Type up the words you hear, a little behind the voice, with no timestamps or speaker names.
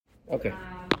Okay.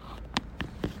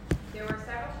 There were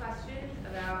several questions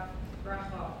about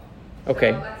brachot.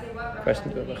 Okay. So let's say what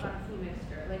Questions brachot do you about make on a food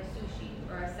mixture, like sushi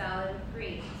or a salad with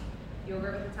grains,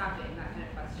 yogurt with a topping, that kind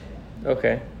of question.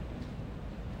 Okay.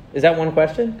 Is that one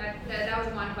question? That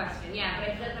was one question, yeah. But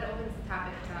I feel like that opens the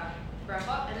topic to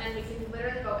brachot, and then we can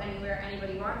literally go anywhere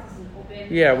anybody wants. It's an open.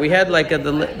 Yeah, we had like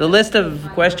the list of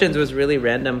questions was really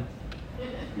random.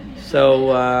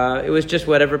 So it was just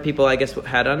whatever people, I guess,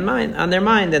 had on their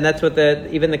mind, and that's what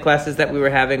even the classes that we were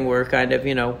having were kind of,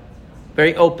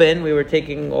 very open. We were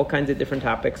taking all kinds of different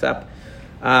topics up.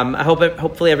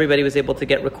 Hopefully everybody was able to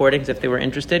get recordings if they were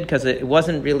interested, because it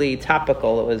wasn't really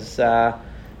topical.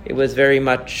 It was very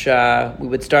much we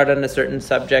would start on a certain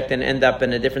subject and end up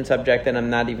in a different subject, and I'm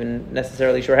not even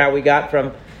necessarily sure how we got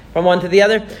from one to the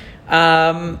other.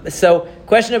 So,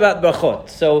 question about brachot.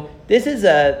 So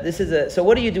so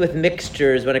what do you do with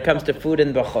mixtures when it comes to food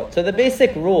and brachot? So the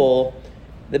basic rule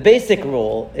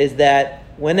is that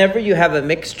whenever you have a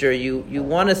mixture, you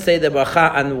want to say the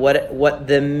bracha on what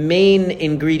the main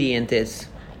ingredient is.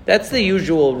 That's the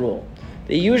usual rule.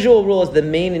 The usual rule is the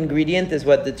main ingredient is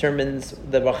what determines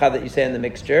the bracha that you say in the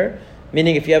mixture.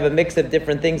 Meaning, if you have a mix of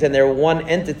different things and they're one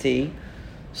entity,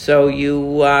 so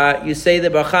you say the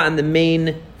bracha on the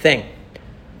main thing.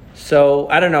 So,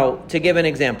 I don't know, to give an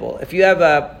example, if you have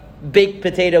a baked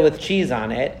potato with cheese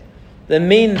on it, the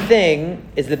main thing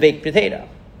is the baked potato.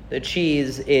 The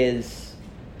cheese is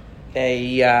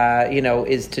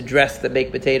is to dress the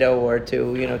baked potato or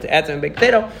to add some baked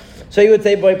potato. So you would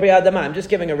say boy pri adama. I'm just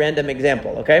giving a random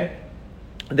example, okay?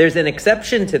 There's an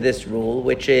exception to this rule,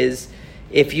 which is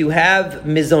if you have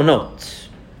mizonot,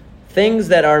 things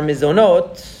that are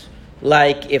mizonot,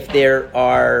 like if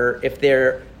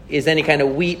there is any kind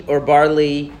of wheat or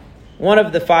barley, one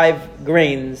of the 5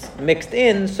 grains mixed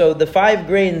in, so the 5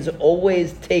 grains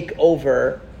always take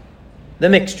over the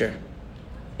mixture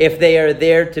if they are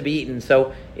there to be eaten.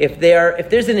 So if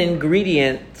there's an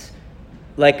ingredient,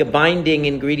 like a binding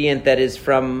ingredient that is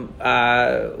from,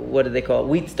 what do they call it,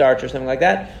 wheat starch or something like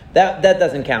that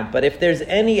doesn't count. But if there's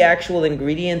any actual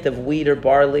ingredient of wheat or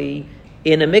barley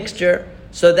in a mixture,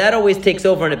 so that always takes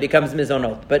over and it becomes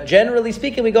mizonot. But generally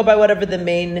speaking, we go by whatever the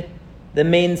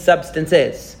main substance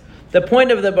is. The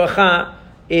point of the bracha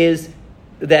is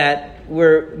that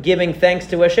we're giving thanks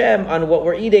to Hashem on what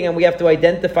we're eating, and we have to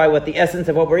identify what the essence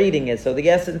of what we're eating is. So the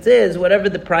essence is whatever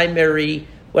the primary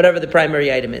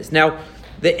item is. Now,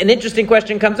 an interesting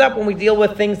question comes up when we deal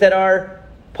with things that are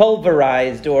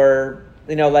pulverized, or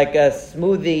like a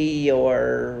smoothie,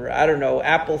 or I don't know,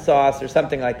 applesauce or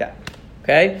something like that.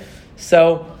 Okay,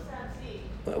 so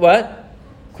what?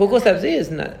 Kukul sabzi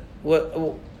is not what.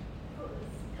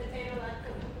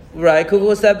 Right,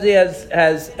 kukul sabzi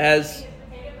has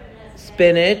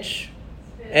spinach,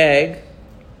 egg.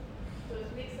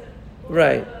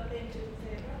 Right.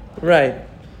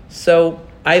 So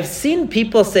I've seen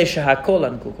people say shahakol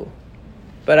on kukul,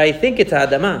 but I think it's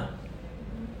adama,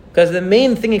 because the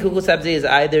main thing in kukul sabzi is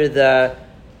either the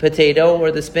potato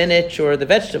or the spinach or the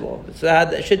vegetable. So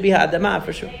it should be adama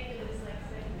for sure.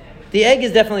 The egg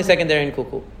is definitely secondary in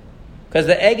kukul, because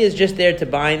the egg is just there to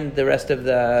bind the rest of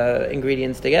the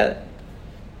ingredients together.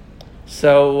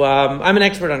 So I'm an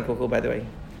expert on kukul, by the way.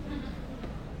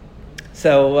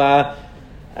 So,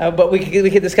 but we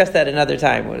could discuss that another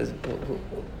time. What is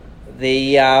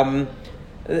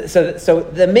so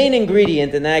the main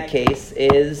ingredient in that case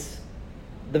is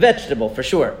the vegetable for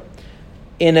sure.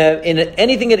 In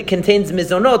anything that contains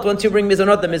mizonot, once you bring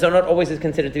mizonot, the mizonot always is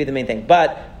considered to be the main thing.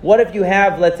 But what if you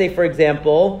have, let's say, for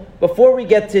example, before we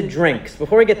get to drinks,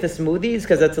 before we get to smoothies,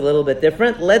 because that's a little bit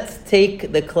different, let's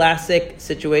take the classic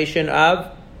situation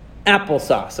of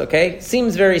applesauce, okay?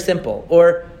 Seems very simple.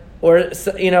 Or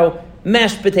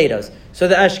mashed potatoes. So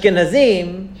the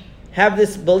Ashkenazim have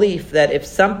this belief that if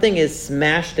something is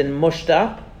smashed and mushed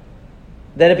up,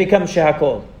 then it becomes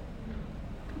shehakol.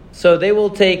 So they will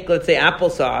take, let's say,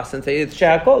 applesauce and say it's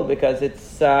shehakol because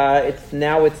it's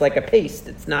like a paste.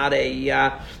 It's not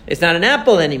an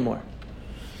apple anymore.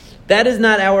 That is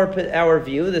not our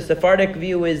view. The Sephardic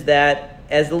view is that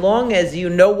as long as you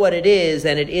know what it is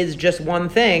and it is just one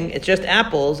thing, it's just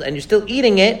apples, and you're still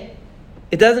eating it,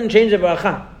 it doesn't change the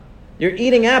bracha. You're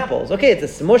eating apples. Okay, it's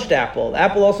a smushed apple.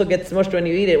 Apple also gets smushed when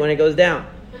you eat it, when it goes down,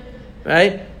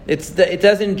 right? It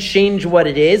doesn't change what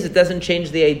it is. It doesn't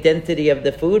change the identity of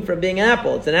the food from being an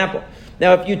apple. It's an apple.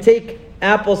 Now, if you take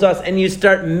applesauce and you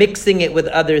start mixing it with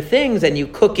other things and you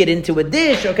cook it into a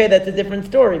dish, okay, that's a different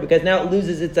story, because now it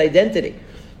loses its identity.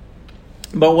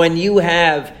 But when you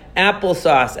have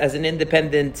applesauce as an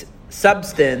independent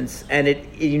substance and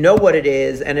you know what it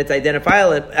is and it's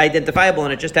identifiable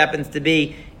and it just happens to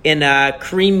be in a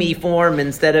creamy form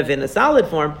instead of in a solid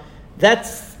form,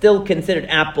 that's still considered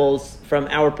apples from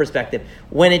our perspective.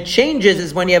 When it changes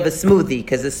is when you have a smoothie,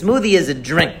 because a smoothie is a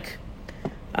drink.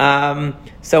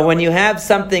 So when you have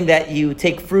something that you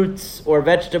take fruits or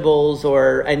vegetables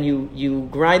and you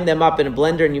grind them up in a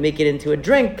blender and you make it into a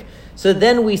drink, so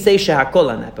then we say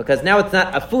shehakol on that, because now it's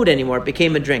not a food anymore, it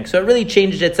became a drink. So it really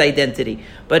changed its identity.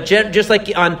 But just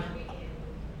like on...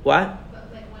 What?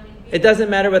 It doesn't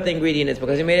matter what the ingredient is,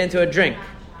 because you made it into a drink.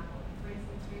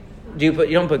 You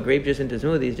don't put grape juice into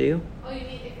smoothies, do you? Oh, you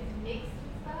mean if it's mixed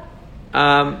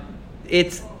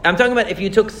with stuff? I'm talking about if you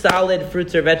took solid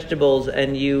fruits or vegetables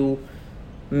and you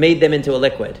made them into a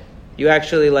liquid. You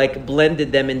actually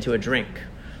blended them into a drink,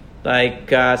 like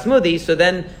smoothie. So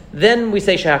then we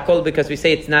say shehakol, because we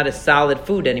say it's not a solid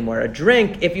food anymore. A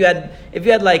drink, if you had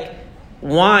like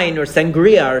wine or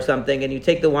sangria or something, and you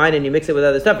take the wine and you mix it with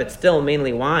other stuff, it's still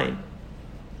mainly wine.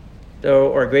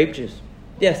 Or grape juice.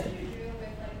 Yes.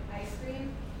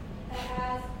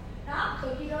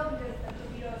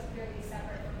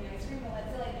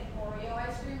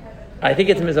 I think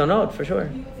it's mizonot for sure.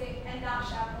 You would say, and not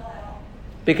shehakol at all.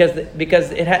 Because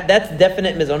that's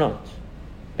definite mizonot.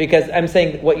 Because I'm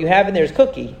saying what you have in there is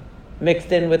cookie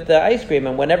mixed in with the ice cream,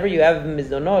 and whenever you have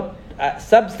mizonot,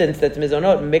 substance that's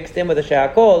mizonot mixed in with a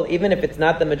shehakol, even if it's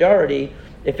not the majority,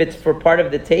 if it's for part of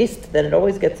the taste, then it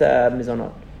always gets a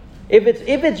mizonot. If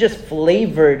it's just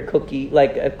flavored cookie,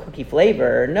 like a cookie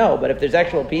flavor, no. But if there's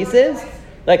actual pieces,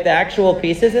 like the actual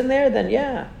pieces in there, then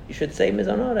yeah, you should say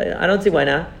mizonot. I don't see why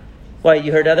not. Why,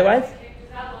 you heard otherwise? Does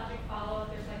that logic follow if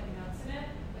there's nuts in it?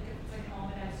 Like if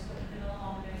it's vanilla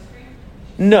almond ice cream?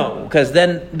 No, because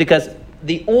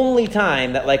the only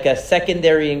time that a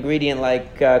secondary ingredient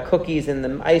like cookies in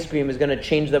the ice cream is going to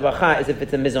change the bracha is if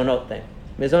it's a mizonot thing.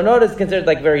 Mizonot is considered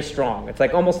very strong. It's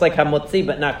almost like hamotzi,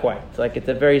 but not quite. It's it's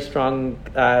a very strong,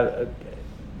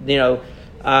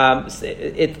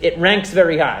 it ranks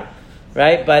very high.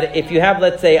 Right? But if you have,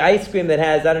 let's say, ice cream that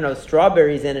has,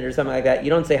 strawberries in it or something like that, you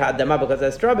don't say ha'adama because it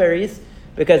has strawberries,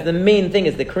 because the main thing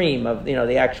is the cream of,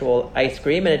 the actual ice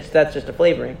cream, and that's just a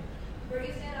flavoring. Where do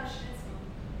you stand on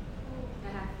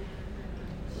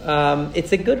schnitzel?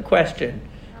 It's a good question.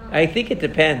 I think it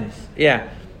depends. Yeah.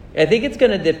 I think it's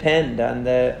going to depend on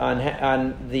the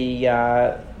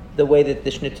way that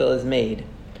the schnitzel is made.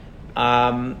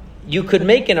 You could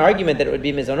make an argument that it would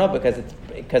be mizonot because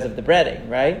of the breading,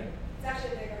 right?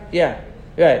 Yeah,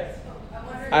 right.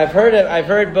 I've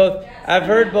heard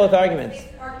both arguments.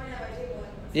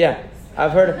 Yeah,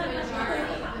 I've heard.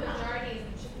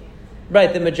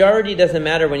 Right, the majority doesn't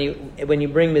matter when you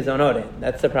bring mizonot in.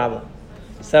 That's the problem.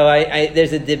 So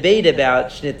there's a debate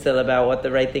about schnitzel, about what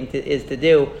the right thing is to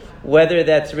do, whether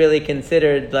that's really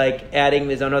considered adding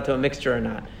mizonot to a mixture or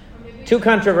not. Too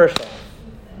controversial.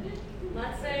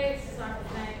 Let's say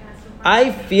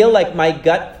I feel like my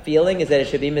gut feeling is that it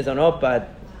should be mizonot, but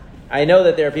I know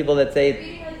that there are people that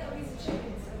say...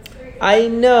 I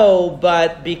know,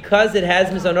 but because it has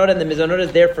mizonot and the mizonot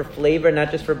is there for flavor,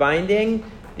 not just for binding,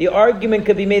 the argument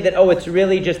could be made that, it's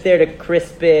really just there to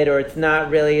crisp it, or it's not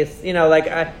really,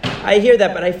 I hear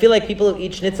that, but I feel like people who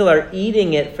eat schnitzel are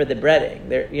eating it for the breading.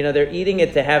 They're eating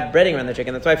it to have breading around the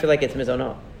chicken. That's why I feel like it's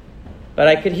mizonot. But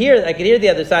I could hear the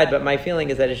other side, but my feeling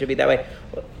is that it should be that way.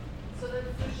 So then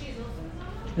sushi is also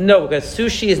mizonot? No, because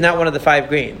sushi is not one of the 5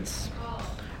 greens.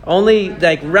 Only,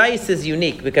 rice is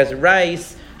unique, because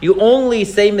rice, you only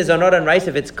say mizonot on rice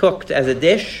if it's cooked as a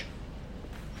dish,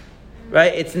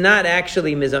 right? It's not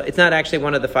actually it's not actually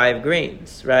one of the 5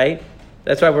 grains, right?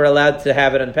 That's why we're allowed to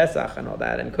have it on Pesach and all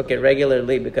that, and cook it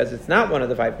regularly, because it's not one of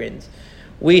the 5 grains.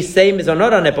 We say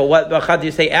mizonot on it, but what bracha do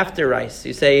you say after rice?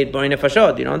 You say b'nei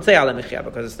nefashot. You don't say ala mechia,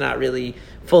 because it's not really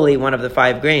fully one of the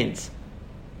 5 grains.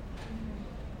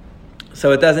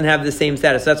 So it doesn't have the same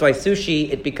status. So that's why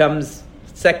sushi, it becomes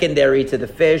secondary to the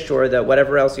fish or the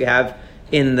whatever else you have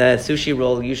in the sushi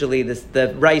roll. Usually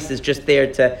the rice is just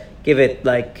there to give it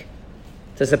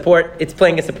to support, it's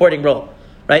playing a supporting role,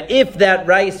 right? If that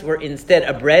rice were instead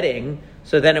a breading,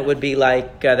 so then it would be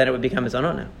then it would become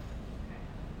mizonot now.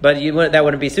 But that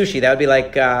wouldn't be sushi. That would be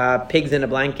pigs in a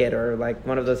blanket, or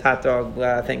one of those hot dog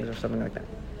things or something like that.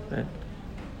 Right?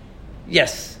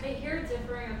 Yes? I hear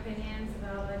differing opinions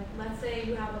about, let's say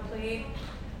you have a plate,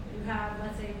 you have,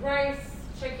 let's say, rice,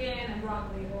 chicken, and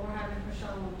broccoli, but we're having for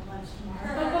shalom lunch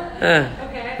tomorrow.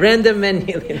 Okay. Random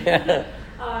menu.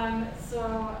 So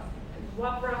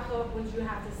what brachot would you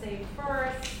have to say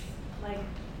first?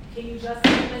 Can you just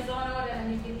say mizonot and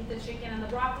then you can eat the chicken and the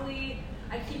broccoli?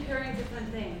 I keep hearing different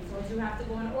things. Or do you have to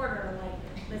go in order?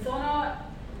 Mizonot,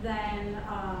 then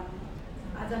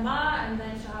adama, and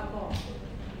then shehakol?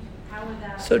 How would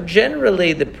that? So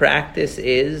generally, the practice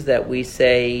is that we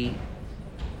say,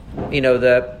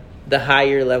 the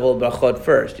higher level brachot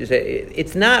first. You say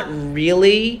it's not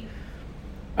really,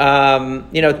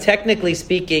 technically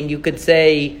speaking, you could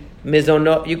say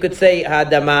mizonot. You could say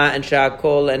hadama and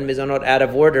shakol and mizonot out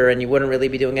of order, and you wouldn't really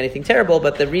be doing anything terrible.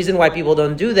 But the reason why people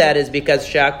don't do that is because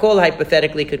shakol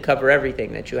hypothetically could cover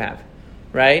everything that you have,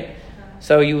 right?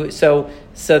 So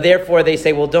therefore they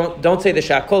say, well, don't say the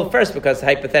shakol first because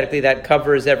hypothetically that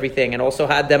covers everything, and also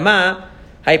hadama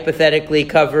hypothetically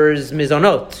covers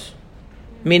mizonot.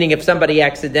 Meaning, if somebody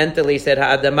accidentally said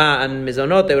hadama and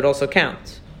mizonot, they would also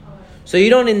count. So you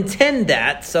don't intend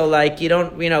that. So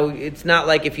it's not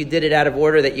like if you did it out of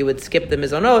order that you would skip the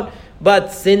mizonot.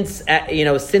 But since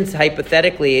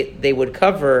hypothetically they would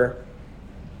cover,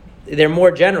 they're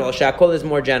more general. Shakol is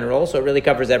more general, so it really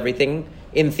covers everything.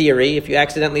 In theory, if you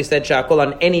accidentally said shakol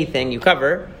on anything, you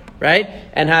cover, right?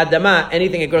 And hadama,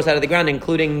 anything that grows out of the ground,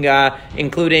 including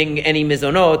any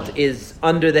mizonot, is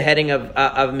under the heading of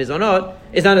mizonot.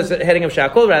 It's not a heading of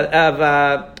shakol,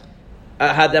 of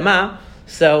hadama.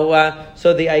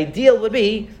 So the ideal would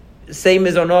be say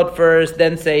mizonot first,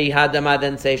 then say hadama,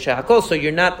 then say shakol. So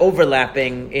you're not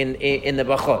overlapping in the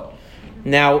brachot.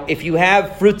 Now, if you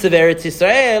have fruits of Eretz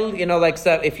Yisrael,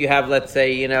 if you have, let's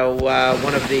say,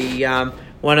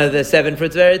 one of the 7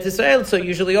 fruits of Eretz Yisrael, so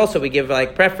usually also we give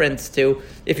preference to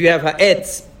if you have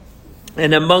ha'etz,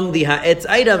 and among the ha'etz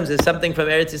items is something from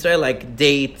Eretz Yisrael like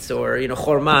dates or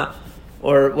chorma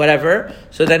or whatever.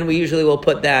 So then we usually will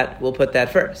put that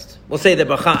first. We'll say the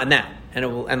bracha on that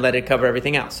and let it cover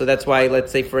everything else. So that's why,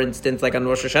 let's say for instance, like on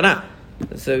Rosh Hashanah,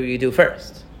 so you do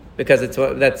first. Because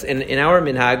that's in our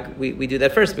minhag, we do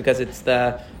that first because it's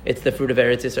the fruit of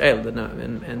Eretz Yisrael,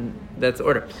 and that's the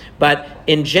order. But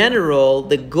in general,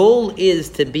 the goal is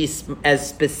to be as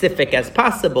specific as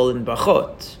possible in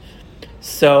brachot.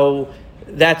 So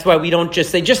that's why we don't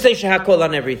just say shahakol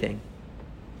on everything,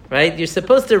 right? You're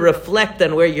supposed to reflect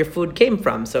on where your food came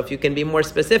from. So if you can be more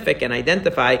specific and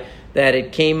identify that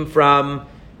it came from,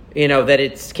 that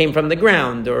it came from the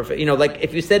ground, or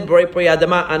if you said borei pri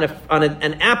adama on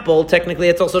an apple, technically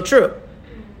it's also true,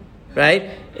 right?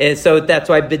 And so that's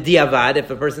why b'diavad, if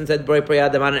a person said borei pri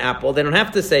adama on an apple, they don't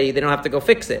have to go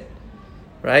fix it,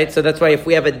 right? So that's why if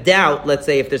we have a doubt, let's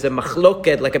say if there's a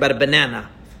machloket like about a banana,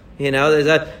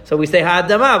 so we say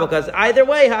ha'adama because either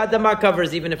way ha'adama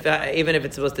covers even if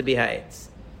it's supposed to be ha'etz,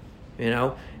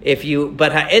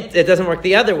 but ha'etz, it doesn't work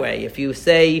the other way. If you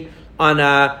say on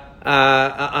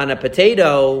a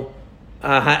potato,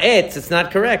 ha'etz, it's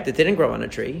not correct. It didn't grow on a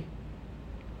tree,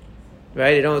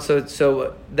 right?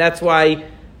 So that's why.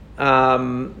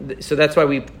 So that's why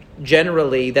we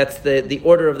generally, that's the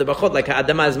order of the brachot. Like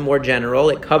ha'adama is more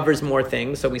general; it covers more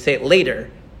things. So we say it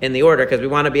later in the order because we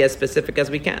want to be as specific as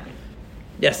we can.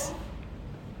 Yes.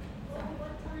 What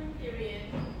time period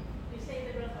you say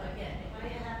the bracha again? If I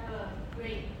have a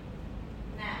grape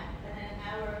now and then an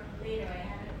hour later I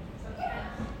have it something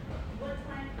else, what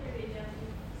time period do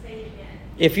you say it again?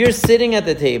 If you're sitting at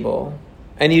the table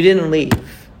and you didn't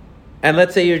leave, and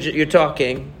let's say you're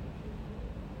talking,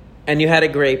 and you had a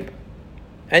grape,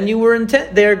 and you were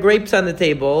there are grapes on the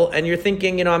table, and you're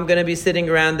thinking, I'm going to be sitting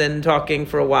around and talking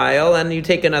for a while, and you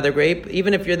take another grape.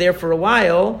 Even if you're there for a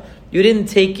while, you didn't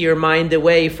take your mind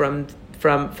away from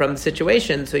the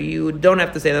situation, so you don't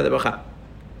have to say another bracha.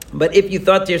 But if you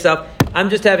thought to yourself, I'm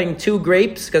just having 2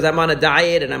 grapes because I'm on a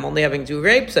diet and I'm only having 2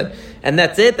 grapes, and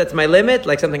that's it, that's my limit,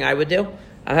 like something I would do.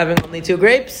 I'm having only 2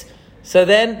 grapes. So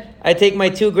then I take my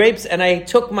 2 grapes and I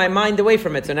took my mind away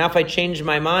from it. So now if I change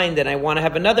my mind and I want to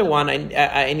have another one,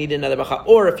 I need another bracha.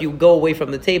 Or if you go away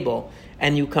from the table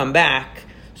and you come back,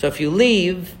 so if you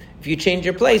leave, if you change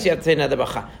your place, you have to say another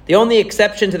bracha. The only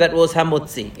exception to that rule is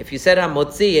hamotzi. If you said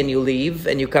hamotzi and you leave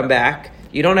and you come back,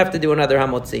 you don't have to do another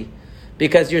hamotzi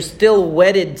because you're still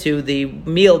wedded to the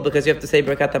meal because you have to say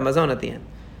Birkat HaMazon at the end.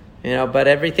 But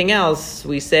everything else,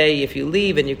 we say if you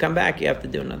leave and you come back, you have to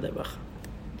do another bracha.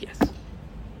 Yes. What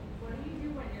do you do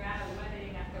when you're at a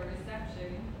wedding at the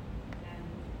reception and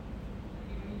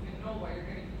you don't even know what you're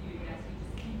going to be eating as you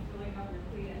just keep filling up your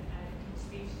plate at each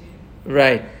station?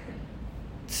 Right.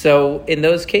 So in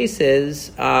those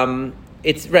cases,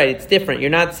 it's different. You're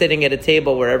not sitting at a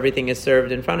table where everything is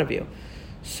served in front of you.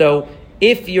 So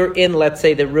if you're in, let's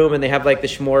say, the room and they have like the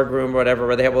shmorg room or whatever,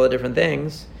 where they have all the different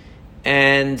things,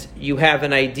 and you have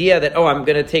an idea that, I'm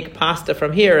going to take pasta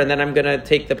from here, and then I'm going to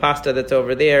take the pasta that's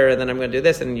over there, and then I'm going to do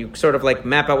this, and you sort of like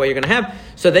map out what you're going to have.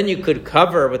 So then you could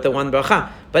cover with the one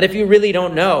bracha. But if you really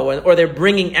don't know, or they're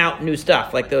bringing out new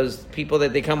stuff, like those people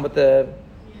that they come with the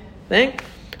thing,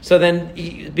 So then,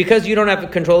 because you don't have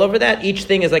control over that, each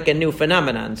thing is like a new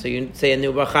phenomenon. So you say a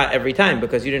new bracha every time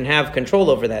because you didn't have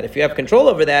control over that. If you have control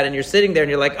over that and you're sitting there and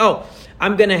you're like, oh,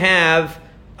 I'm going to have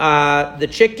the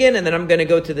chicken and then I'm going to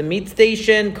go to the meat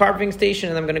station, carving station,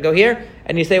 and I'm going to go here.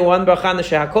 And you say one bracha on the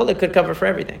shehakol, it could cover for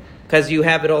everything because you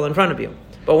have it all in front of you.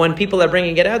 But when people are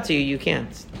bringing it out to you, you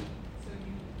can't.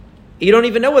 You don't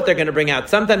even know what they're going to bring out.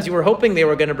 Sometimes you were hoping they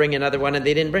were going to bring another one and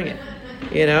they didn't bring it.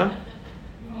 You know?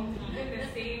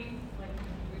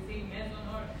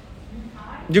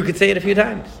 You could say it a few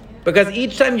times. Because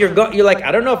each time you're like,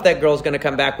 I don't know if that girl's going to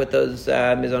come back with those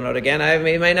mizonot again. I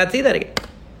might not see that again.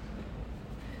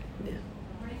 Yeah.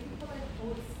 Why do you put like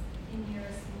oats in your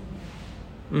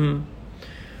smoothie?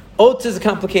 Oats is a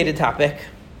complicated topic.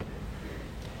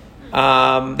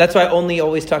 That's why I only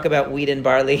always talk about wheat and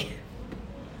barley.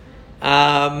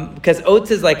 Because oats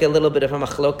is like a little bit of a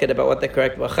machloket about what the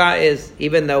correct bracha is,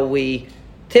 even though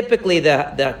typically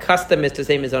the custom is to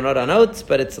say mizonot on oats,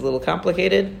 but it's a little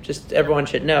complicated. Just everyone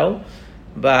should know.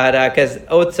 But because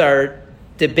oats are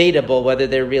debatable whether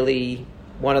they're really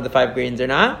one of the 5 grains or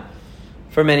not,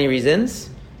 for many reasons.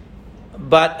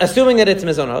 But assuming that it's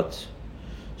mizonot,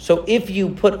 so if you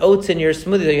put oats in your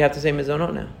smoothie, you have to say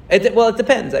mizonot now. It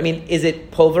depends. I mean, is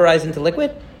it pulverized into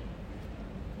liquid?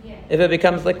 Yeah. If it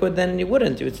becomes liquid, then you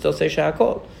wouldn't. You would still say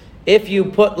shehakol. If you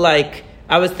put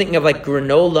I was thinking of like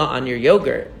granola on your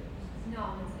yogurt.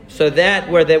 No. So that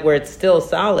where it's still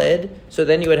solid, so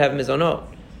then you would have mizonot.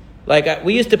 Like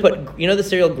we used to put, the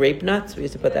cereal grape nuts? We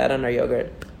used to put that on our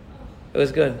yogurt. It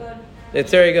was good.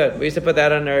 It's very good. We used to put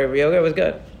that on our yogurt. It was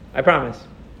good. I promise. So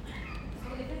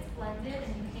if it's blended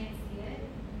and you can't see it,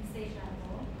 you say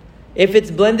shehakol. If it's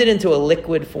blended into a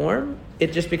liquid form,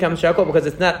 it just becomes shehakol because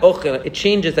it's not ochel. It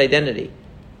changes identity.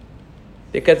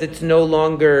 Because it's no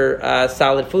longer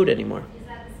solid food anymore. Is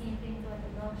that the same thing for like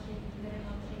a milkshake? If you get a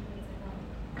milkshake,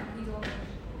 but it's like a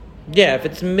Yeah,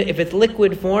 if it's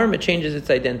liquid form, it changes its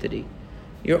identity.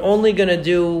 You're only going to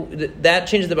do that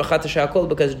changes the bracha to shehakol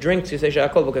because drinks you say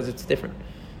shehakol because it's different.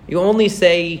 You only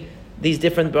say these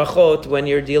different brachot when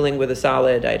you're dealing with a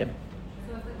solid item.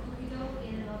 So if the cookie dough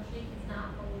in a milkshake is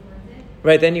not fully blended,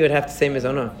 Right, then you would have to say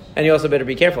mizonot, and you also better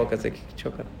be careful because it could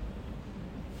choke up.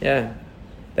 Yeah,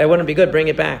 that wouldn't be good. Bring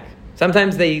it back.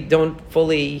 Sometimes they don't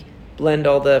fully blend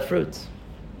all the fruits.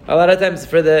 A lot of times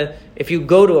if you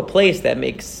go to a place that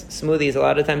makes smoothies, a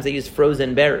lot of times they use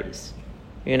frozen berries,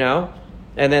 and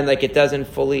then it doesn't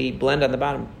fully blend on the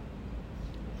bottom.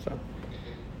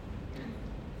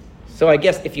 So I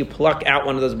guess if you pluck out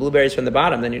one of those blueberries from the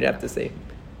bottom, then you'd have to say.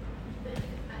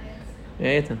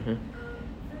 Yeah,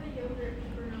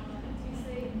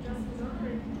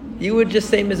 you would just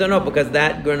say mizonot because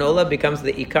that granola becomes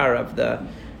the ikar of the...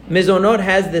 Mizonot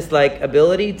has this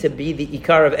ability to be the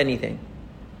ikar of anything.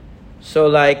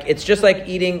 So it's just like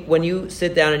eating, when you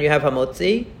sit down and you have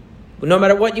hamotzi, no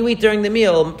matter what you eat during the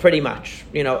meal, pretty much.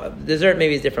 Dessert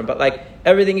maybe is different, but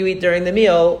everything you eat during the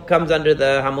meal comes under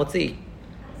the hamotzi.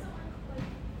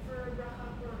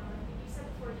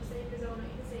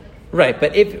 Right,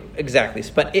 but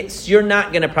you're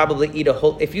not going to probably eat a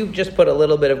whole, if you just put a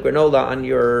little bit of granola on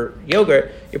your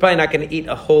yogurt, you're probably not going to eat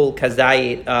a whole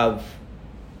kazayit of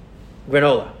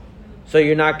granola. So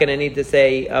you're not going to need to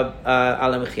say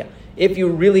ala mechia. If you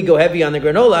really go heavy on the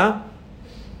granola,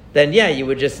 then you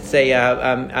would just say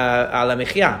ala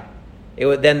mechia.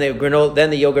 Then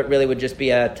the yogurt really would just be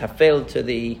a tafel to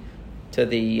the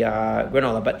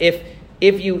granola. But if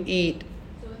you eat,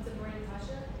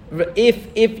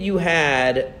 if you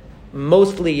had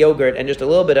mostly yogurt and just a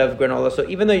little bit of granola, so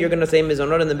even though you're going to say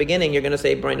mizonot in the beginning, you're going to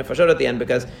say brain nefashot at the end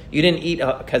because you didn't eat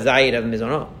a kazayit of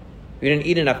mizonot. You didn't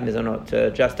eat enough mizonot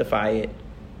to justify it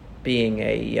being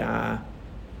a ala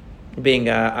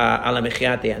mechia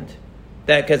at the end.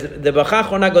 That because the bracha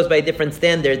chona goes by a different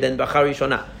standard than bracha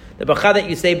rishona. The bracha that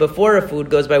you say before a food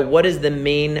goes by what is the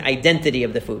main identity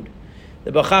of the food.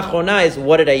 The bracha chona is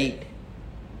what did I eat?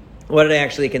 What did I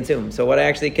actually consume? So what I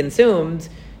actually consumed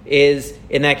is,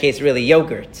 in that case, really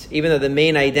yogurt. Even though the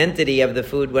main identity of the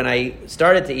food, when I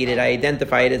started to eat it, I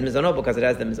identify it as mizonot because it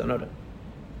has the mizonot.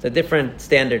 It's a different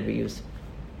standard we use.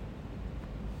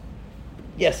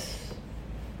 Yes? Is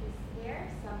there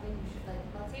something you should,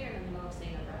 let's say you're in the middle of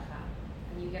saying a bracha,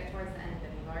 and you get towards the end of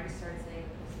it, you've already started saying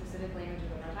the specific language of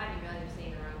the bracha, and you realize you're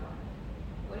saying the wrong one.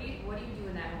 What do you do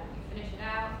in that moment? You finish it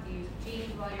out? Do you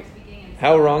change while you're speaking?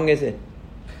 How wrong is it?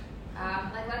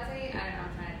 Let's say, I don't know,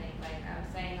 I'm trying to think, I'm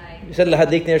saying You said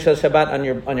lahadlik ner shel Shabbat on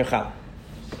your chal.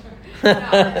 No,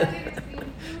 let's say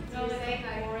between foods, No, you're it's saying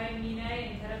like bore mine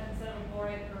instead of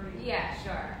bore curry. yeah,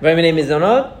 sure. Vayminei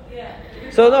mizonot? Yeah.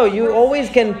 So no, you always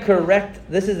can correct.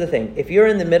 This is the thing. If you're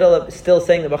in the middle of still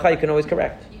saying the bracha, you can always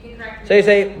correct. You can correct So you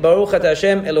say, Baruch Ata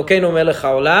Hashem Elokeinu melech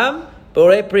haolam,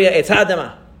 borei priya etz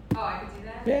ha'adama. Oh, I could do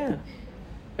that? Yeah.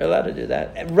 You're allowed to do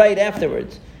that right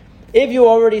afterwards. If you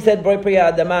already said borei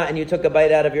priya adama and you took a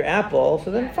bite out of your apple,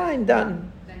 so then fine,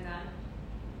 done. Then done.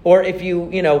 Or if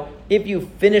you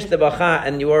finish the bracha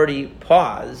and you already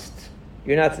paused,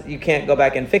 you can't go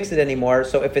back and fix it anymore.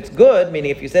 So if it's good,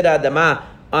 meaning if you said adama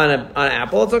on an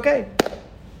apple, it's okay.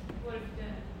 What if you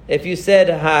didn't? If you said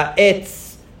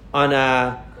ha'etz on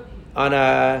a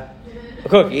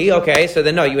cookie, okay, so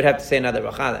then no, you would have to say another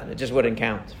bracha then. It just wouldn't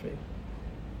count for you.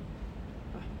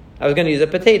 I was going to use a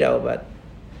potato, but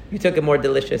you took a more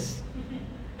delicious.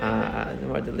 Yeah. A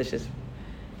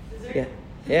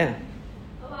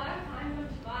lot of times on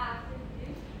Shabbat,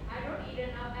 I don't eat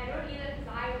enough. I don't eat it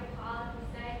because I would call it to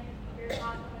say, okay, you're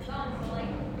on my own. So like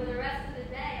for the rest of the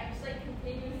day, I'm just like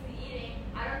continuously eating.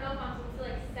 I don't know if I'm supposed to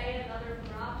like say another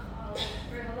drop or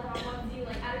the hamonzi.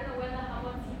 Like I don't know when the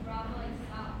hamonzi drop like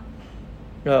stop.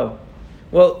 Oh,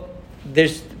 well,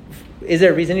 is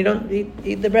there a reason you don't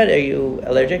eat the bread? Are you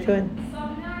allergic to it?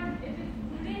 Sometimes if it's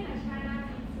gluten, I try not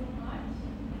to eat too much.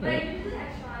 But Right. usually I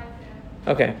try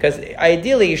to. Okay, because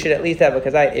ideally you should at least have a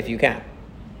kazait if you can.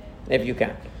 If you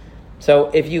can. So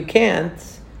if you can't,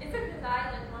 It's a kazai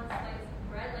like one slice of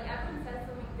bread. Like everyone says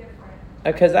something different.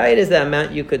 a kazait is the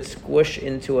amount you could squish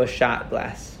into a shot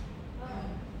glass.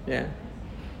 Yeah.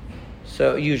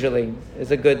 So usually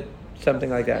it's a good something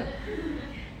like that.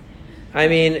 I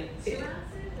mean,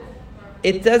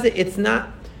 it's not.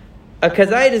 A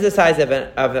kazait is the size of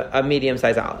a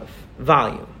medium-sized olive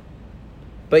volume,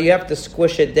 but you have to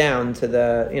squish it down to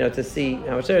to see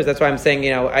how much there is. That's why I'm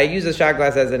saying I use a shot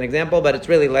glass as an example, but it's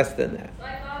really less than that. So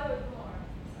I thought it was more.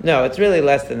 No, it's really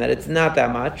less than that. It's not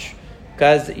that much,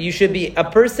 because a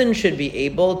person should be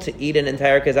able to eat an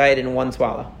entire kazait in one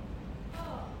swallow.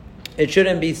 It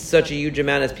shouldn't be such a huge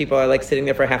amount as people are like sitting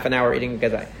there for half an hour eating a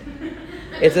kazait.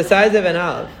 It's the size of an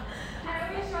olive.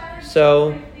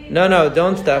 So no,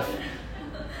 don't stuff.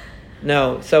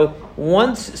 No, so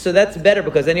that's better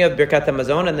because then you have Birkat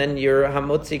HaMazon and then your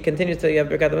Hamotzi continues till you have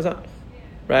Birkat HaMazon.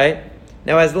 Right?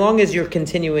 Now, as long as you're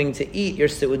continuing to eat, your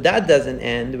Seudah doesn't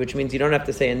end, which means you don't have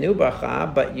to say a new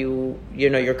bracha, but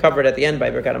you're covered at the end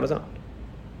by Birkat HaMazon.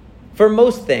 For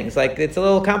most things, like it's a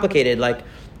little complicated. Like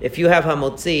if you have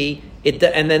Hamotzi,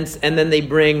 and then they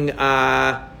bring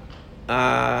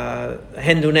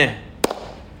Henduneh.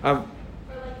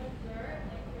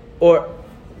 Or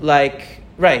like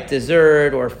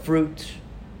dessert or fruit,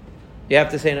 you have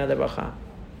to say another bracha.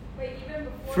 Wait, even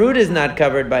before Fruit is not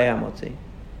covered by hamotzi.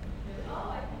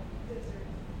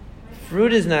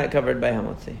 Fruit is not covered by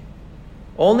hamotzi.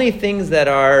 Only things that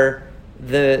are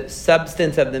the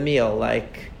substance of the meal,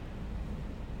 like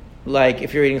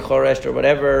if you're eating choresh or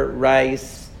whatever,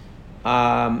 rice,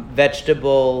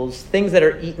 vegetables, things that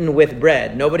are eaten with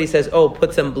bread. Nobody says, "Oh,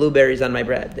 put some blueberries on my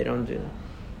bread." They don't do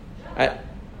that.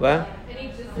 What?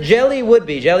 Jelly would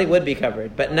be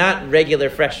covered, but not regular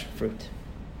fresh fruit.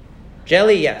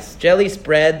 Jelly, yes. Jelly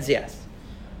spreads, yes.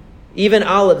 Even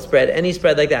olive spread, any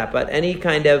spread like that. But any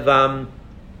kind of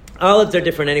olives are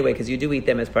different anyway because you do eat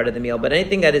them as part of the meal. But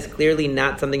anything that is clearly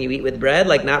not something you eat with bread,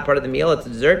 like not part of the meal, it's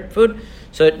dessert food,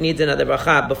 so it needs another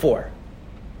bracha before.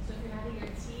 So if you're having your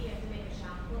tea, you have to make a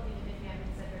shakla, even if you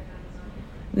haven't said your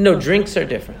Hamazon? No, drinks are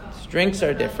different. Drinks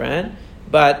are different.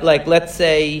 But let's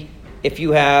say if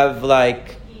you have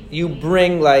you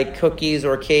bring cookies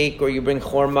or cake, or you bring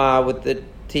chorma with the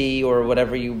tea or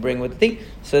whatever you bring with the tea,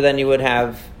 so then you would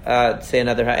have say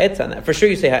another ha'etz on that. For sure,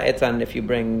 you say ha'etz on if you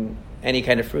bring any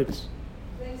kind of fruits.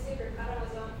 Then you say Birkat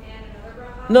HaMazon and another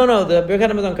bracha? No, the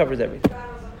Birkat HaMazon covers everything. Birkat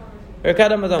HaMazon covers you.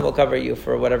 Birkat HaMazon will cover you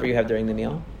for whatever you have during the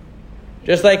meal.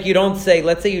 Just like you don't say,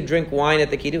 let's say you drink wine at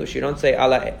the kiddush, you don't say the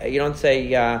al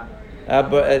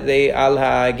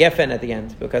gefen at the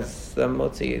end because the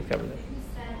motzi covers it. You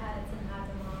said had it's in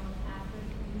Hadamon after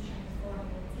Kedusha before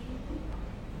Hamotzi.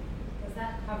 Does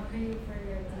that cover you for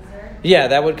your dessert? Yeah,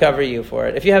 that would cover you for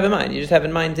it. If you have in mind, you just have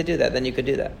in mind to do that, then you could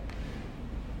do that.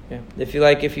 Yeah. If you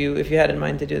had in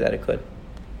mind to do that, it could.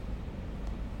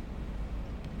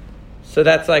 So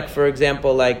that's for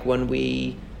example, when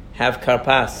we have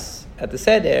karpas at the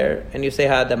seder, and you say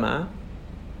ha'adama,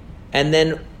 and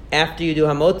then after you do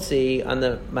hamotzi on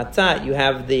the matzah, you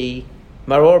have the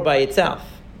maror by itself.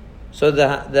 So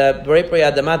the borei pri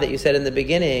adama that you said in the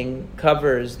beginning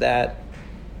covers that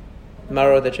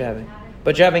maror that you're having,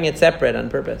 but you're having it separate on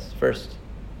purpose first.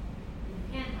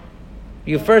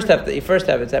 You first have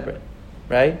it separate,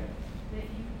 right? You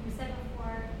said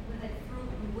before with fruit,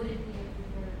 we wouldn't be if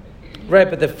we were Right,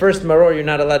 but the first maror you're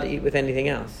not allowed to eat with anything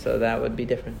else, so that would be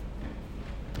different.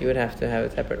 You would have to have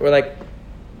it separate. Or like,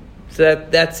 so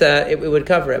that's it would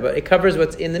cover it, but it covers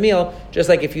what's in the meal. Just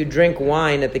like if you drink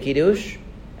wine at the kiddush,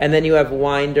 and then you have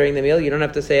wine during the meal, you don't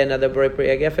have to say another borei pri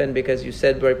hagefen because you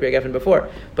said borei pri hagefen before.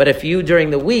 But if you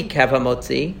during the week have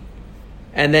hamotzi,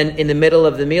 and then in the middle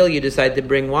of the meal you decide to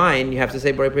bring wine, you have to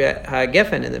say borei pri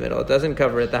hagefen in the middle. It doesn't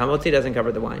cover it. The hamotzi doesn't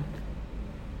cover the wine.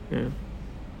 Yeah.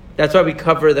 That's why we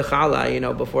cover the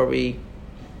challah, before we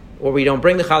don't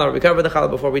bring the challah, or we cover the challah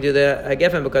before we do the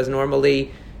hagefen, because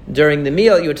normally during the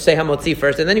meal you would say hamotzi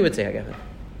first, and then you would say hagefen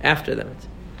after the mitzvah.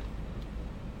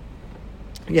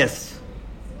 Yes. So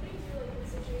what do you feel like in the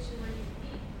situation when you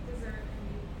eat dessert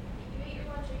and you eat your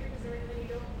lunch or your dessert and then you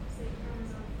don't say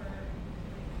parmesan for like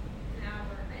an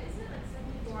hour? Isn't it like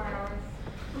 74 hours?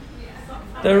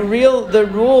 The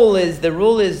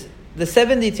rule is the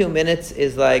 72 minutes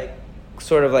is like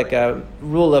sort of like a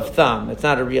rule of thumb. It's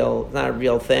not a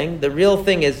real thing. The real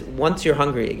thing is once you're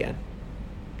hungry again.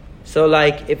 So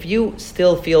like if you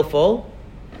still feel full,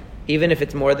 even if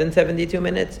it's more than 72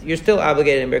 minutes, you're still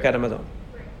obligated in Birkat Hamazon.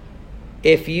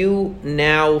 If you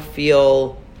now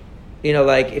feel,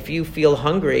 if you feel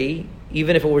hungry,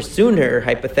 even if it were sooner,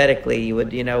 hypothetically, you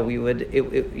would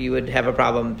have a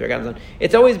problem with Birkat Hamazon.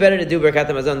 It's always better to do Birkat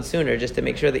Hamazon sooner, just to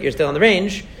make sure that you're still in the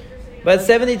range. But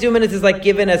 72 minutes is like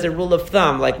given as a rule of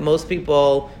thumb. Like most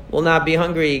people will not be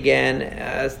hungry again,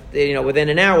 within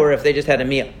an hour if they just had a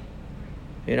meal.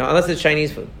 Unless it's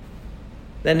Chinese food,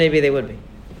 then maybe they would be.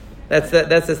 That's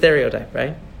the stereotype,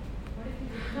 right?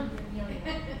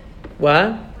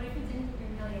 What? What if you didn't hear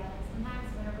meal yet?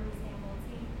 Sometimes whenever we say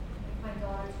multi, if my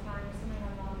daughter's crying or something, my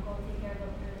mom will go take care of her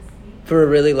to sleep. For a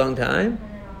really long time? And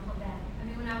then I'll come back. I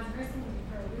mean, when I was nursing, it was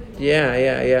for a really long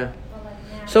time. Yeah. But like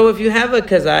now, So if you have a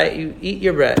kazai, you eat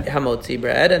your bread, hamotzi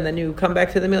bread, and then you come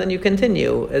back to the meal and you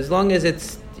continue. As long as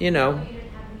it's, you didn't have a meal.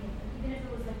 Even if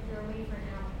it was like you're away for an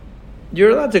hour. you're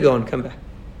allowed to go and come back.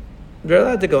 You're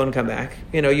allowed to go and come back.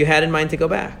 You had in mind to go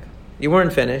back. You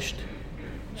weren't finished.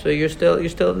 So you're still in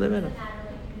the middle. Doesn't matter,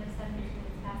 like, even if 7 minutes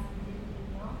passed and you didn't eat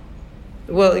a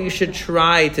meal. Well, you should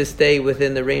try to stay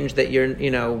within the range that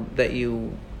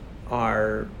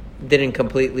didn't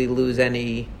completely lose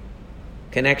any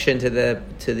connection to the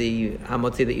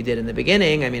hamotzi that you did in the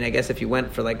beginning. I mean, I guess if you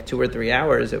went for like 2 or 3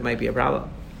 hours, it might be a problem.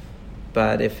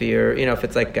 But if you're, if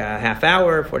it's like a half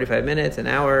hour, 45 minutes, an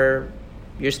hour,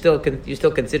 you still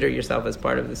consider yourself as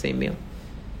part of the same meal.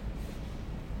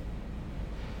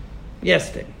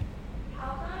 Yes, Dick.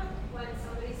 How come when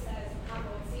somebody says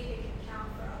hamotzi, it can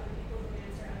count for other people's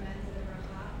answer and then to the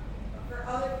bracha? But for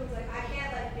other foods, like I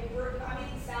can't, if I'm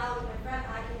eating salad with my friend,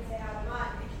 I can say Adamah,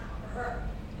 it can count for her.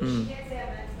 But she can't say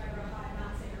Amen to my bracha and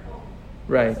not say her own.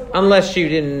 Right. So Unless she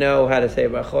didn't know how to say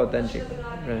brachot, then she. doesn't know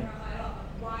how to do Right. bracha at all.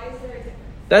 Why is there a difference?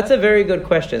 That's a very good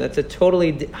question. That's a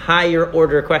totally higher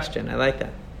order question. I like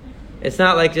that. It's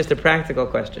not like just a practical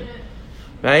question,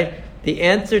 right? The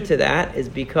answer to that is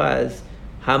because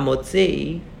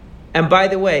hamotzi, and by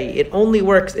the way, it only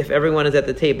works if everyone is at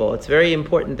the table. It's very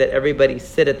important that everybody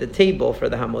sit at the table for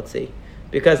the hamotzi,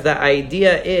 because the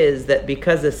idea is that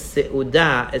because a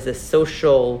seudah is a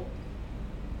social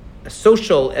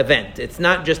event, it's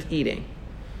not just eating.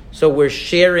 So we're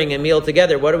sharing a meal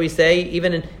together. What do we say?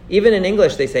 Even in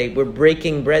English, they say we're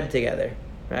breaking bread together,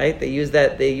 right? They use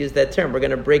that term. We're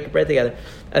going to break bread together.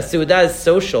 A seudah is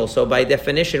social, so by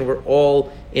definition, we're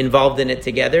all involved in it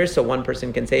together. So one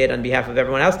person can say it on behalf of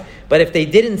everyone else. But if they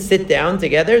didn't sit down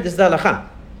together, this is halakha.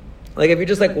 Like if you're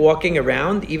just like walking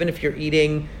around, even if you're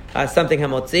eating something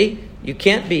hamotzi, you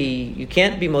can't be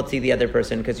motzi the other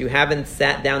person because you haven't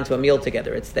sat down to a meal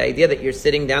together. It's the idea that you're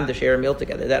sitting down to share a meal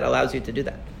together that allows you to do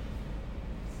that.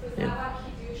 So is that why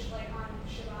kiddush, like on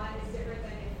Shabbat, is different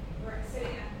than if we're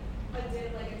sitting at a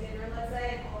dinner, let's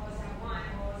say, and all of us have wine,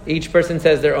 all of us Each person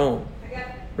says their own. I get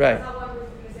it. Right. It's not one person's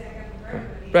going to say I got it for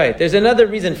everybody. Right. There's another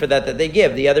reason for that they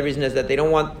give. The other reason is that they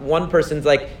don't want one person's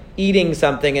like eating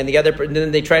something and the other person,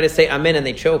 then they try to say amen and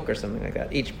they choke or something like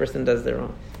that. Each person does their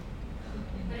own.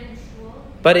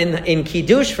 But in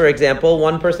kiddush, for example,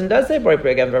 one person does say borei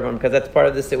pri hagefen for everyone because that's part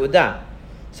of the seudah.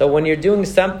 So when you're doing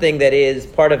something that is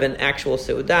part of an actual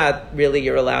seudah, really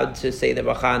you're allowed to say the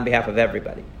bracha on behalf of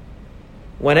everybody.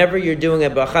 Whenever you're doing a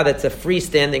bracha that's a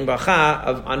freestanding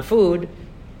bracha on food,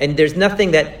 and there's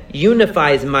nothing that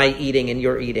unifies my eating and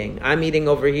your eating. I'm eating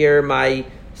over here my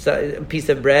piece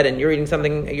of bread, and you're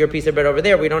eating your piece of bread over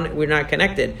there. We're not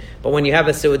connected. But when you have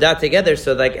a seudah together,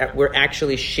 so like we're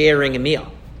actually sharing a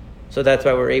meal. So that's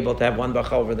why we're able to have one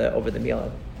bracha over the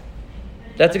meal.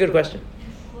 That's a good question.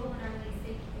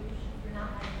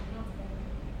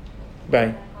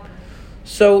 Right.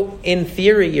 So, in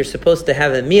theory, you're supposed to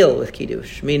have a meal with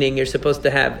Kiddush, meaning you're supposed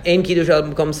to have Ein Kiddush al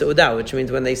B'kom Seudah, which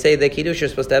means when they say the Kiddush, you're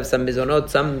supposed to have some mizonot,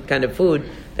 some kind of food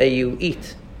that you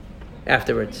eat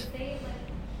afterwards. They say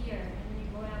like here, and then you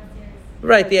go downstairs.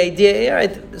 Right, the idea,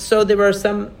 right. So there are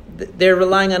some, they're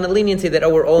relying on a leniency that,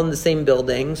 we're all in the same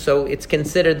building, so it's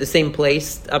considered the same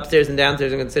place, upstairs and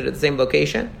downstairs are considered the same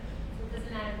location. So it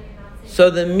doesn't matter that you're not sitting. So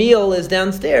the meal is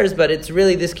downstairs, but it's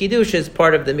really, this Kiddush is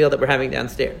part of the meal that we're having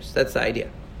downstairs. That's the idea.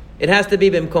 It has to be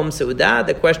Bimkom Seudah.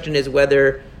 The question is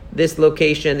whether this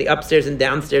location, the upstairs and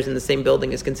downstairs in the same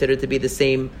building, is considered to be the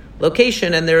same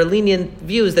location, and there are lenient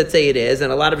views that say it is,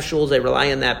 and a lot of shuls, they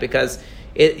rely on that because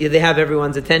they have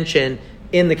everyone's attention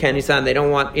in the Kanisan. They don't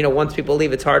want, once people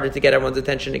leave, it's harder to get everyone's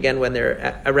attention again when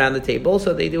they're around the table,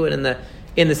 so they do it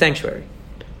in the sanctuary.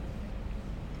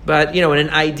 But, in an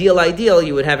ideal,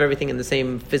 you would have everything in the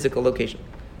same physical location.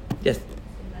 Yes? In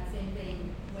that same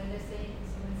thing, when they're saying,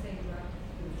 someone's saying about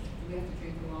Kiddush, do we have to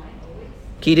drink the wine always?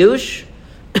 Kiddush.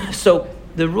 So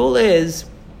the rule is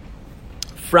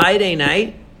Friday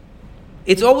night,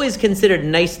 it's always considered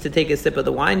nice to take a sip of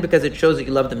the wine because it shows that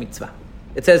you love the mitzvah.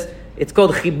 It says, it's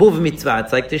called chibuv mitzvah.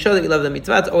 It's like to show that you love the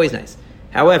mitzvah, it's always nice.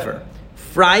 However,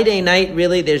 Friday night,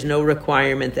 really, there's no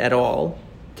requirement at all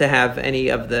to have any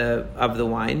of the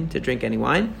wine, to drink any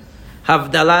wine.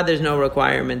 Havdalah, there's no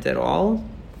requirement at all.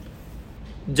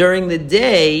 During the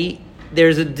day,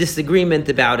 there's a disagreement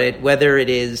about it, whether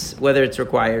it's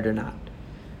required or not.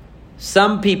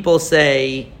 Some people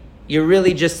say you're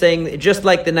really just saying, just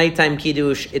like the nighttime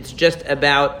Kiddush, it's just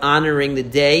about honoring the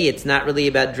day. It's not really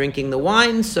about drinking the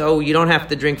wine, so you don't have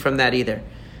to drink from that either.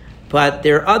 But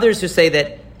there are others who say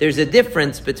that there's a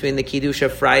difference between the Kiddush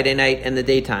of Friday night and the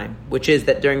daytime, which is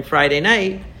that during Friday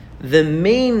night, the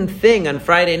main thing on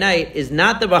Friday night is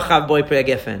not the Bachav Boi Pri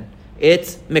HaGefen.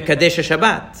 It's Mekadesh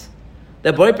HaShabbat.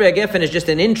 The Boi Pri HaGefen is just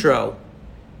an intro.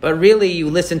 But really,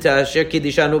 you listen to Asher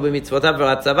Kiddishanu b'mitzvotav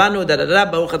v'atzavanu da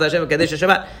Baruch Atah Hashem Mekadesh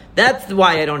HaShabbat. That's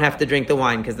why I don't have to drink the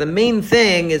wine, because the main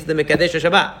thing is the Mekadesh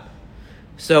HaShabbat.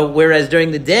 So, whereas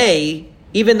during the day,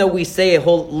 even though we say a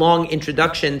whole long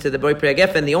introduction to the Boi Pri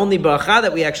HaGefen, the only bracha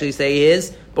that we actually say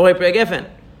is Boi Pri HaGefen.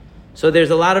 So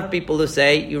there's a lot of people who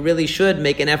say you really should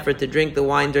make an effort to drink the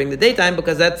wine during the daytime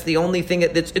because that's the only thing,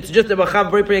 it's just a bracha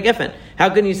Boi Pri HaGefen. How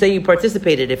can you say you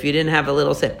participated if you didn't have a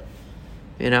little sip?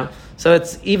 So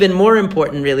it's even more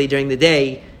important really during the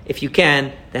day, if you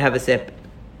can, to have a sip.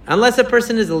 Unless a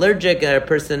person is allergic, a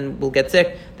person will get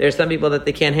sick. There are some people that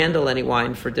they can't handle any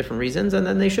wine for different reasons, and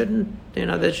then they shouldn't,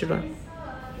 they should. It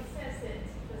says it.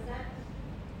 Does that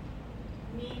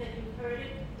mean that you've heard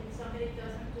it if somebody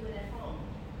doesn't do it at home?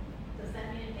 Does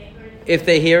that mean they heard it? If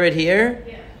they hear it here?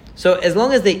 Yeah. So as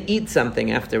long as they eat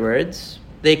something afterwards,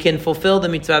 they can fulfill the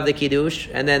mitzvah of the Kiddush,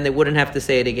 and then they wouldn't have to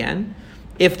say it again.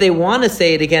 If they want to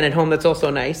say it again at home, that's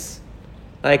also nice.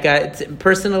 Like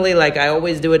personally, I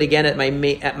always do it again at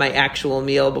my actual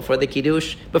meal before the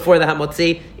Kiddush, before the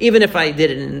Hamotzi, even if I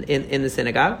did it in the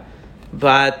synagogue.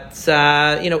 But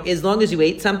as long as you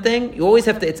ate something, you always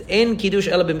have to. It's in Kiddush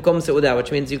ela bimkom seudah,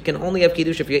 which means you can only have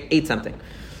Kiddush if you ate something.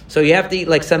 So you have to eat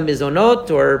like some mizonot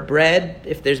or bread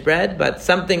if there's bread, but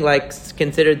something like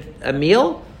considered a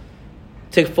meal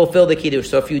to fulfill the Kiddush.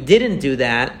 So if you didn't do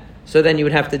that, so then you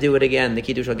would have to do it again, the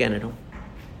Kiddush again at home.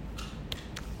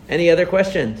 Any other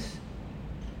questions?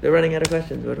 They're running out of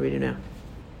questions. What do we do now?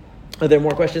 Are there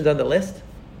more questions on the list?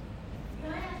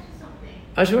 Can I ask you something?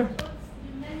 Oh, sure.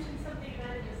 You mentioned something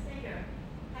about it a singer.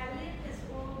 Halakha is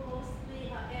all mostly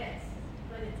ha'etz,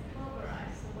 but it's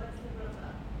pulverized. So what's the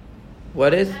bracha?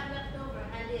 What is? I have leftover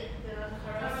halakha, the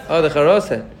charoset. Oh, the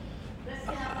charoset. Let's say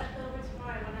I have leftover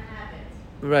tomorrow. I want to have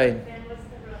it. Right. Then what's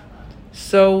the bracha?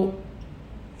 So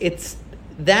it's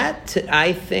that,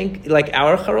 I think, like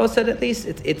our charoset at least,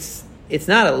 it's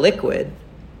not a liquid.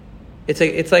 It's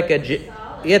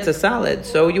a solid.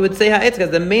 So you would say ha'etz because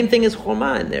the main thing is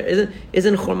churma in there.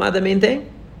 Isn't churma the main thing?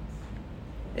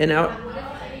 In our,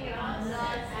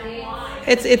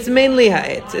 it's mainly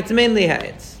ha'etz. It's mainly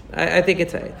ha'etz. I think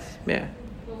it's ha'etz. Yeah.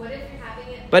 But what if you're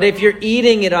having it? But if you're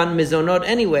eating it on mizonot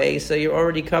anyway, so you're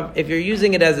already covered. If you're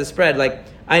using it as a spread, like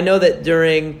I know that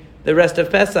during the rest of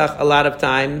Pesach, a lot of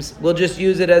times we'll just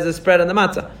use it as a spread on the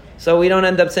matzah. So we don't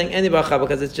end up saying any bracha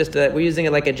because it's just we're using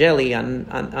it like a jelly on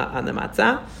the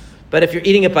matzah. But if you're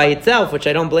eating it by itself, which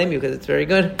I don't blame you because it's very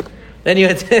good, then you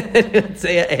would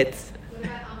say it's. What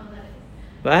about on the lettuce?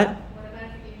 What? What about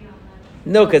if you're eating on lettuce?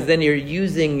 No, because then you're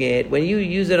using it, when you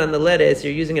use it on the lettuce,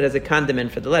 you're using it as a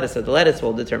condiment for the lettuce. So the lettuce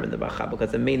will determine the bracha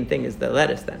because the main thing is the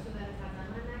lettuce then. So that it's not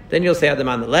on there? Then you'll say Adam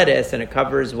on the lettuce and it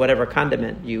covers whatever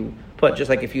condiment you put. Just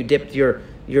like if you dipped your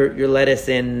your lettuce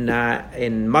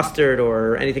in mustard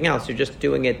or anything else. You're just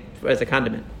doing it as a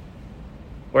condiment.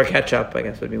 Or ketchup, I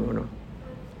guess, would be more normal.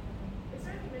 Is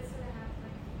there a mitzvah to have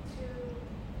like 2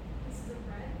 pieces of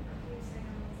bread? Or can you say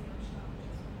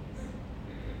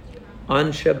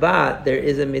On Shabbat, there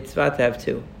is a mitzvah to have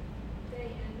 2. day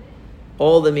and night?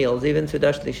 All the meals, even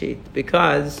Sudash Lishit,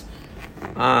 because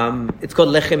it's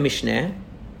called Lechem Mishneh,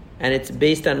 and it's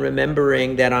based on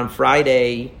remembering that on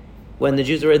Friday, when the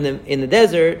Jews were in the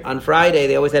desert, on Friday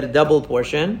they always had a double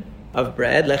portion of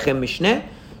bread, Lechem Mishneh.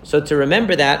 So to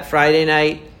remember that, Friday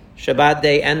night, Shabbat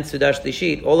day, and Sudash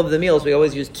Lishit, all of the meals, we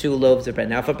always use 2 loaves of bread.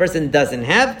 Now, if a person doesn't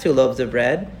have 2 loaves of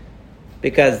bread,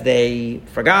 because they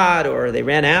forgot, or they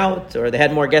ran out, or they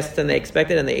had more guests than they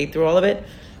expected, and they ate through all of it,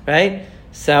 right?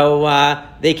 So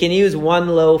they can use 1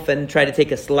 loaf and try to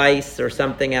take a slice or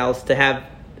something else to have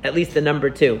at least the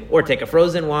number 2, or take a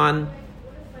frozen one. What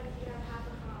if like you have half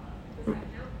a challah? Does that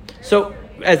count? So,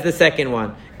 as the second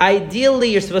one.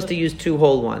 Ideally, you're supposed to use 2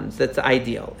 whole ones. That's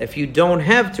ideal. If you don't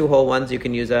have 2 whole ones, you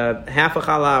can use a half a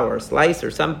challah or a slice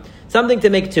or something to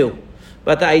make 2.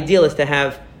 But the ideal is to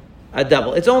have a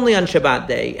double. It's only on Shabbat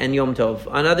day and Yom Tov.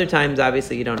 On other times,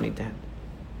 obviously, you don't need to have.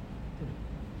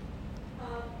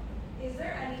 Is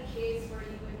there any case where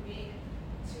you would make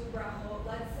 2 brachot?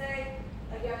 Let's say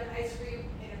like you have an ice cream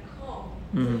in a cone.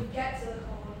 So you get to the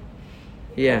cone.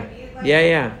 Yeah.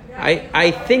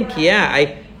 I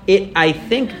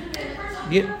think,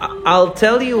 I'll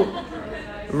tell you,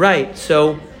 right,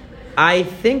 so I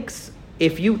think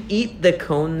if you eat the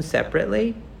cone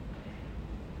separately,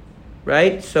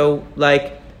 right, so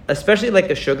like, especially like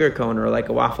a sugar cone or like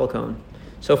a waffle cone,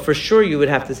 so for sure you would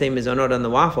have to say mizonot on the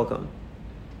waffle cone.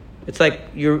 It's like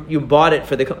you bought it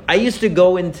for the cone. I used to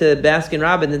go into Baskin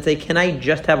Robbins and say, can I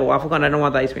just have a waffle cone? I don't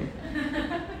want the ice cream.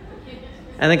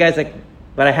 And the guy's like,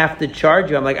 but I have to charge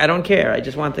you. I'm like, I don't care. I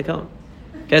just want the cone.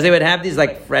 Because they would have these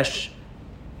like fresh,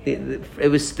 they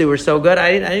were so good.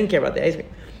 I didn't care about the ice cream,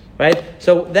 right?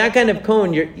 So that kind of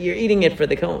cone, you're eating it for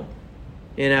the cone,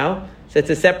 you know? So it's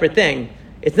a separate thing.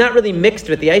 It's not really mixed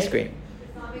with the ice cream.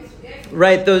 It's not mixed with the ice cream.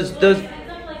 Right, those It ends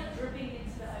up like dripping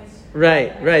into the ice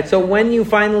cream. right. So when you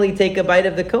finally take a bite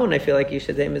of the cone, I feel like you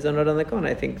should say mizonot on the cone,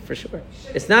 I think, for sure.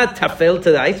 It's not tafel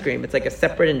to the ice cream. It's like a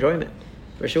separate enjoyment,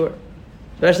 for sure.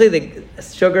 Especially the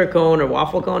sugar cone or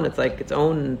waffle cone, it's like its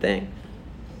own thing.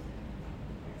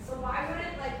 So why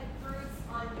wouldn't like fruits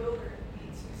on yogurt be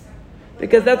 2 separate?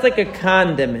 Because that's like a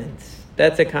condiment.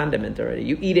 That's a condiment already.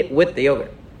 You eat it with the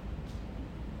yogurt.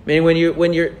 I mean, when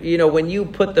you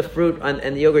put the fruit on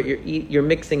and the yogurt, you're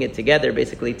mixing it together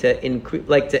basically to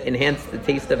enhance the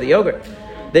taste of the yogurt.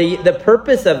 The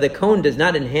purpose of the cone does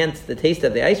not enhance the taste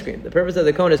of the ice cream. The purpose of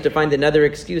the cone is to find another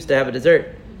excuse to have a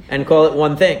dessert and call it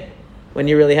one thing when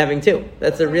you're really having 2.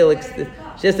 That's a real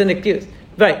just an excuse.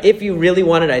 Right. If you really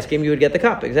wanted ice cream, you would get the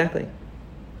cup. Exactly.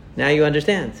 Now you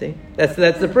understand. See, that's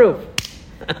the proof.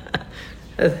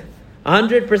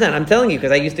 100%. I'm telling you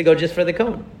because I used to go just for the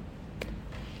cone.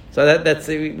 So that's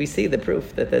we see the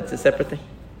proof that that's a separate thing.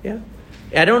 Yeah.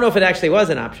 I don't know if it actually was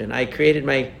an option. I created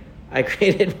my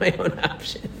own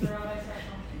option.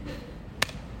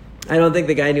 I don't think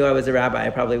the guy knew I was a rabbi. I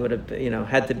probably would have,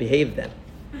 had to behave then.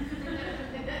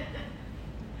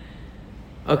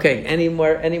 Okay. Any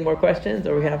more questions,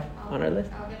 or we have on our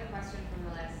list? I'll get a question from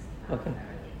the list. Okay.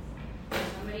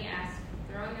 Somebody asked,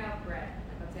 throwing out bread,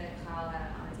 like let's say a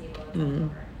challah on the table, it's Mm-hmm.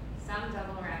 over. Some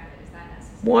double wrap it. Is that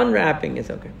necessary? One wrapping is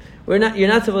okay. You're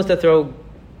not supposed to throw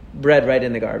bread right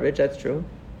in the garbage. That's true,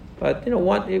 but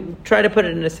try to put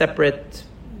it in a separate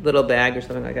little bag or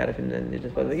something like that. You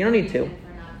don't need to. For not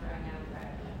throwing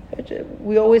out bread.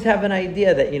 We always have an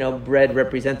idea that bread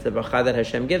represents the bracha that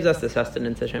Hashem gives us, the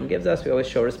sustenance Hashem gives us. We always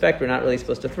show respect. We're not really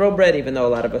supposed to throw bread, even though a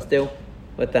lot of us do.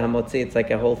 With the hamotzi, it's like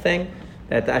a whole thing.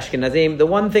 That the Ashkenazim, the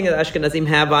one thing that Ashkenazim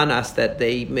have on us that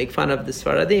they make fun of the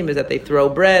Sfaradim is that they throw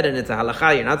bread, and it's a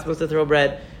halakha. You're not supposed to throw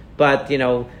bread, but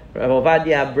Rav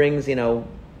Ovadia brings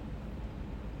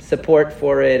support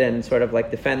for it and sort of like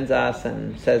defends us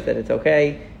and says that it's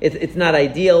okay. It's not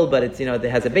ideal, but it's it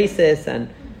has a basis and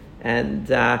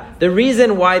the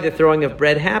reason why the throwing of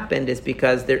bread happened is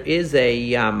because there is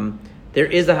a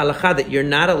halakha that you're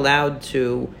not allowed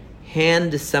to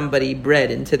hand somebody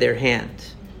bread into their hand.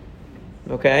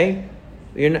 Okay,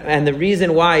 and the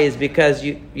reason why is because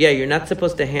you're not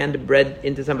supposed to hand bread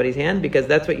into somebody's hand because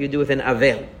that's what you do with an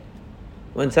avel.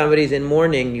 When somebody's in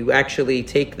mourning, you actually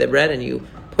take the bread and you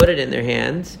put it in their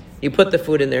hands. You put the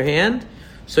food in their hand.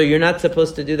 So you're not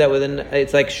supposed to do that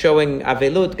it's like showing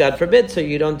avelut, God forbid, so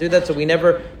you don't do that. So we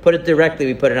never put it directly.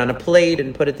 We put it on a plate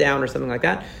and put it down or something like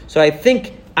that. So I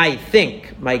think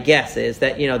my guess is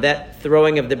that, that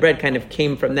throwing of the bread kind of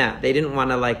came from that. They didn't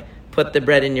want to put the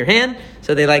bread in your hand,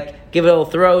 so they give it a little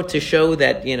throw to show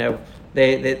that,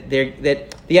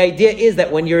 that the idea is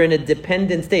that when you're in a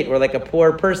dependent state, or like a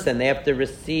poor person, they have to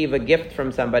receive a gift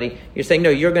from somebody. You're saying, no,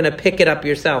 you're going to pick it up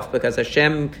yourself because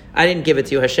Hashem, I didn't give it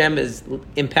to you. Hashem is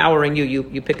empowering you.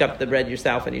 You pick up the bread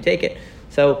yourself and you take it.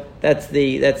 So that's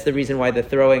the reason why the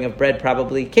throwing of bread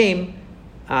probably came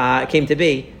to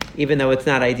be, even though it's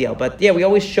not ideal. But yeah, we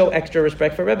always show extra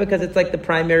respect for Rebbe because it's like the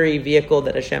primary vehicle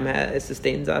that Hashem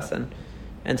sustains us,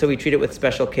 and so we treat it with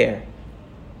special care.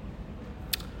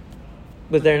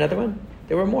 Was there another one?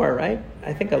 There were more, right?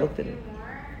 I think I looked at it.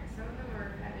 More. Some of them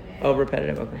were repetitive. Oh,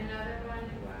 repetitive, okay. Another one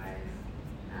was,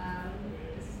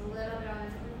 this is a little bit on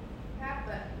this path,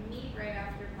 but meat right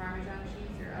after Parmesan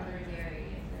cheese or other dairy.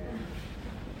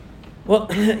 Well,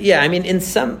 yeah, I mean, in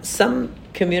some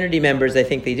community members, I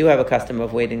think they do have a custom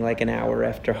of waiting like an hour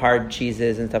after hard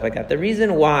cheeses and stuff like that. The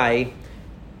reason why,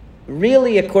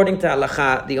 really, according to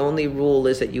Halakha, the only rule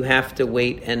is that you have to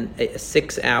wait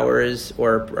 6 hours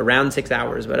or around 6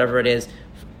 hours, whatever it is,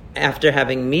 after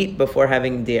having meat before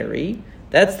having dairy.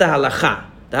 That's the Halakha.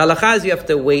 The Halakha is you have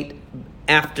to wait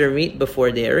after meat before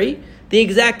dairy. The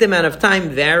exact amount of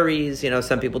time varies.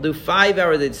 Some people do 5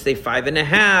 hours. They'd say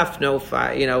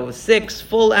 5.5. 6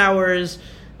 full hours.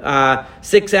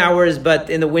 6 hours, but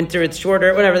in the winter it's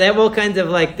shorter. Whatever. They have all kinds of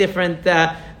different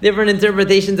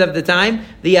interpretations of the time.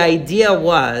 The idea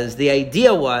was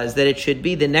that it should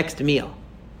be the next meal.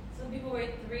 Some people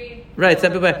wait 3. Right.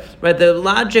 Some people. Right. The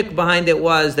logic behind it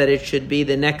was that it should be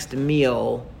the next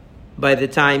meal by the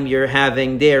time you're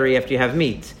having dairy after you have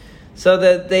meat. So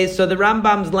the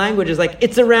Rambam's language is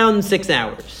it's around 6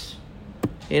 hours.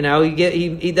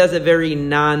 He does a very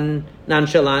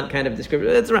nonchalant kind of description.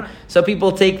 It's around. So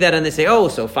people take that and they say,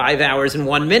 so 5 hours and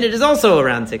 1 minute is also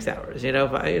around 6 hours.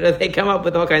 They come up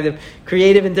with all kinds of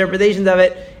creative interpretations of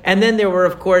it. And then there were,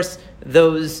 of course,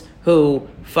 those who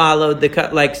followed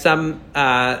some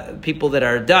people that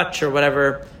are Dutch or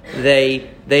whatever.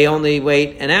 They only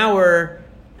wait an hour,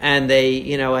 and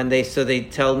they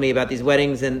tell me about these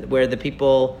weddings and where the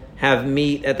people have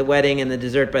meat at the wedding and the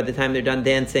dessert by the time they're done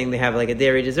dancing, they have a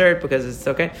dairy dessert because it's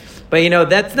okay. But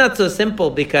that's not so simple,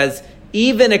 because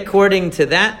even according to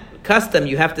that custom,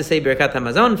 you have to say Birkat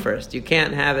Hamazon first. You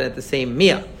can't have it at the same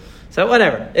meal. So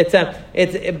whatever.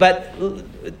 But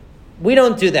we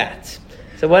don't do that.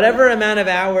 So whatever amount of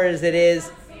hours it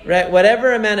is, right?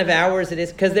 Whatever amount of hours it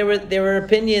is, because there were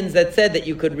opinions that said that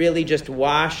you could really just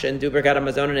wash and do Birkat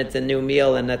Hamazon and it's a new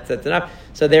meal and that's enough.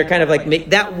 So they're kind of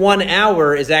that 1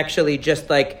 hour is actually just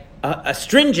a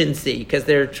stringency, because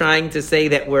they're trying to say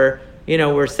that we're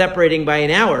separating by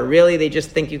an hour. Really, they just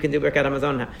think you can do Birkat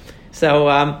Hamazon now.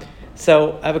 So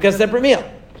because separate meal.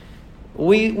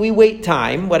 We wait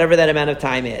time, whatever that amount of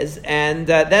time is, and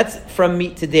that's from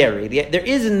meat to dairy. There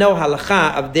is no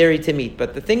halakha of dairy to meat,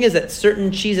 but the thing is that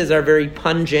certain cheeses are very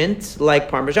pungent, like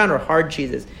Parmesan or hard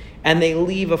cheeses, and they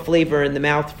leave a flavor in the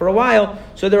mouth for a while.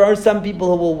 So there are some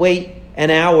people who will wait an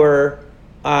hour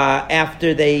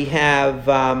after they have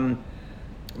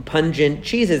pungent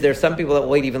cheeses. There are some people that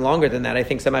wait even longer than that. I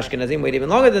think some Ashkenazim wait even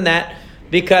longer than that,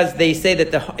 because they say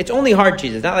that it's only hard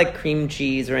cheeses, not like cream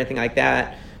cheese or anything like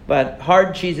that. But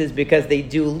hard cheeses, because they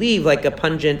do leave a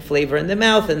pungent flavor in the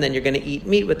mouth, and then you're going to eat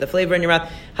meat with the flavor in your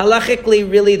mouth. Halachically,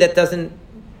 really, that doesn't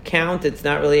count. It's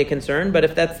not really a concern. But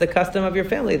if that's the custom of your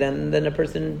family, then a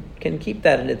person can keep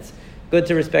that, and it's good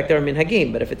to respect our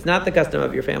minhagim. But if it's not the custom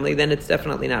of your family, then it's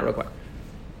definitely not required.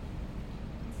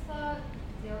 What's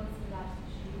the deal with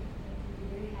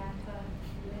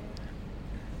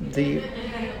Sudash? Do you really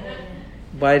have to do it?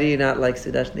 Why do you not like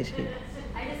Sudash Nishki?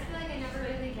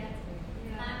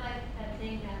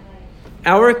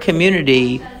 Our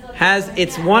community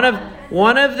it's one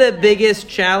of the biggest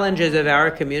challenges of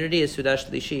our community is Sudash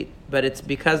Lishit, but it's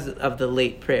because of the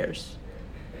late prayers.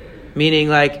 Meaning,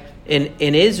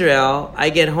 in Israel, I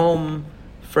get home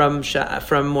from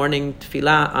morning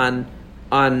tefillah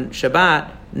on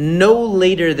Shabbat no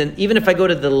later than, even if I go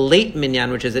to the late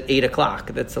minyan, which is at 8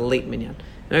 o'clock, that's a late minyan.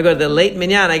 When I go to the late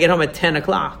minyan, I get home at 10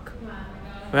 o'clock. Wow.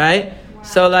 Right? Wow.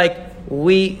 So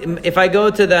if I go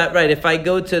to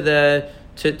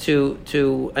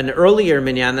an earlier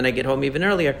minyan, then I get home even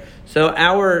earlier. So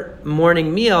our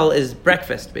morning meal is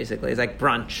breakfast, basically. It's like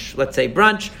brunch. Let's say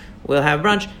brunch. We'll have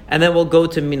brunch, and then we'll go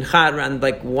to mincha around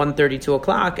 1:30, 2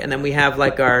 o'clock, and then we have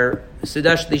our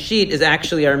Sudash Lishit is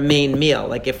actually our main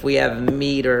meal. If we have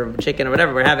meat or chicken or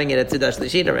whatever, we're having it at Sudash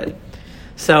Lishit already.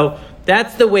 So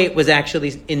that's the way it was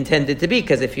actually intended to be,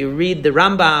 because if you read the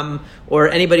Rambam or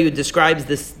anybody who describes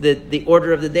this, the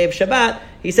order of the day of Shabbat,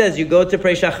 he says you go to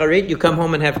pray Shacharit, you come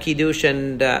home and have Kiddush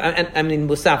and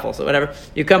Musaf also, whatever.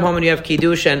 You come home and you have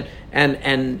Kiddush and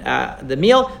the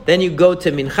meal, then you go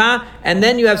to Mincha, and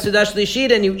then you have Sudash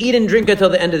Lishit and you eat and drink until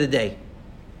the end of the day.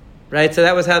 Right? So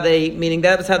that was how they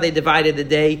divided the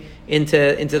day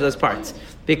into those parts.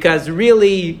 Because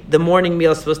really, the morning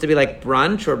meal is supposed to be like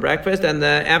brunch or breakfast, and the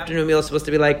afternoon meal is supposed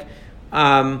to be like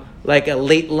a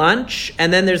late lunch,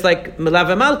 and then there's like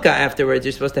Melava Malka afterwards.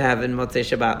 You're supposed to have in Motzei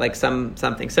Shabbat, like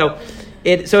something. So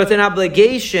it's an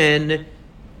obligation.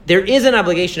 There is an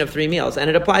obligation of 3 meals, and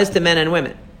it applies to men and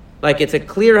women. Like it's a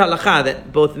clear halakha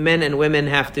that both men and women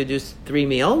have to do 3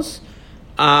 meals.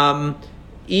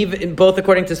 Even both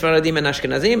according to Sfaradim and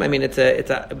Ashkenazim. I mean, it's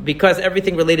a because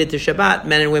everything related to Shabbat,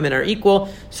 men and women are equal.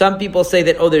 Some people say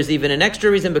that there's even an extra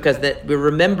reason because that we're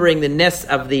remembering the ness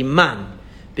of the man.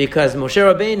 Because Moshe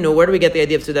Rabbeinu, where do we get the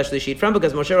idea of Sudash Lishit from?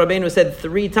 Because Moshe Rabbeinu said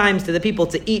 3 times to the people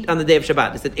to eat on the day of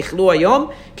Shabbat. He said, Ichlu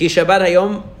hayom, ki Shabbat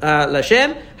hayom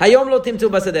lashem, hayom lo timtu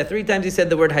basadeh. 3 times he said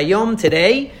the word hayom,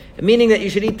 today, meaning that you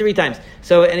should eat 3 times.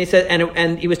 So, and he said,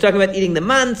 and he was talking about eating the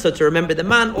man, so to remember the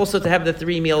man, also to have the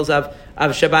 3 meals of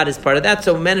Shabbat is part of that.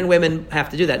 So men and women have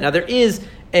to do that. Now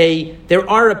there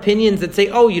are opinions that say,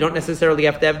 you don't necessarily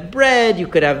have to have bread, you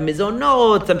could have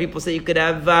mizonot. Some people say you could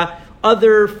have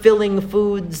other filling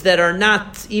foods that are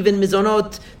not even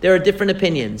mizonot. There are different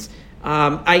opinions.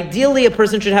 Ideally, a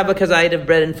person should have a kazayit of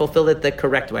bread and fulfill it the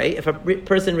correct way. If a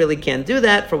person really can't do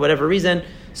that for whatever reason,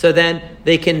 so then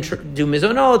they can do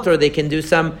mizonot, or they can do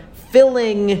some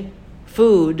filling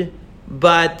food,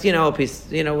 but a piece,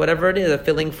 whatever it is, a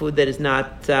filling food that is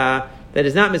not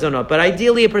mizonot. But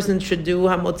ideally, a person should do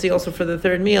hamotzi also for the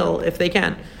 3rd meal if they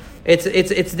can.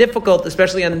 It's difficult,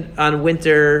 especially on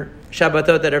winter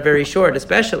Shabbatot that are very short.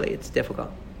 Especially, it's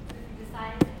difficult. If you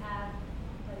decided to have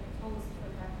toast for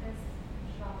breakfast,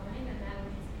 morning,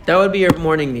 and that would be your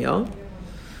morning meal.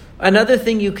 Another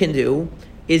thing you can do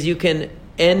is you can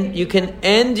end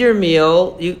your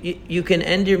meal. You can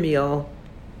end your meal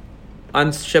on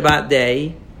Shabbat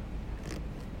day.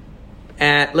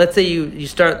 Let's say you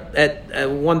start at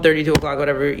 1:30, 2 o'clock,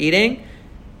 whatever you're eating.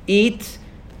 Eat.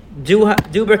 Do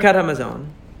Birkat Hamazon,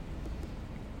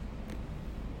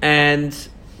 and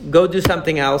go do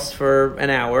something else for an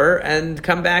hour, and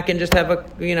come back and just have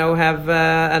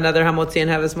another hamotzi and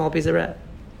have a small piece of bread,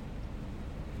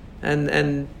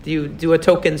 and you do a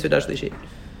token Sudash Lishit.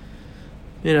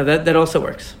 That also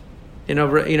works.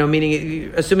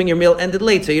 Meaning assuming your meal ended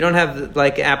late, so you don't have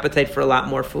appetite for a lot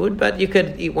more food, but you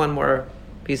could eat one more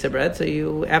piece of bread. So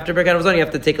after Birkat Hamazon, you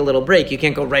have to take a little break. You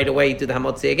can't go right away to the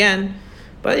hamotzi again.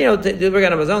 But, do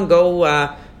Birkat Hamazon,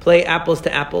 go play apples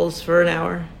to apples for an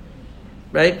hour.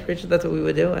 Right, Rachel? That's what we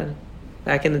would do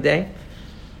back in the day.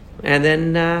 And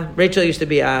then Rachel used to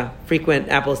be a frequent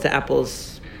apples to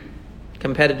apples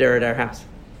competitor at our house.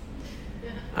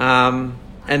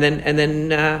 And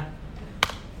then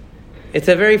it's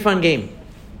a very fun game.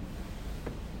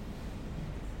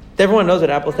 Everyone knows what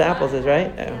apples to apples is,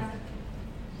 right?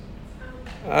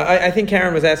 I think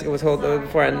Karen was asking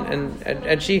before,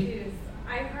 and she...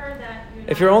 I heard that...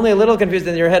 If you're only a little confused,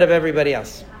 then you're ahead of everybody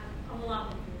else. I'm a lot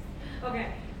confused. Okay,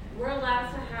 we're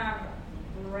allowed to have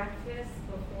breakfast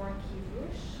before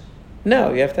Kiddush?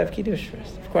 No, you have to have Kiddush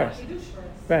first, of course. Kiddush first.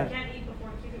 Right. You can't eat before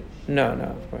Kiddush. No,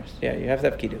 of course. Yeah, you have to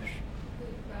have Kiddush.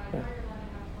 Right.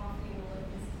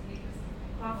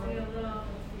 Coffee a little.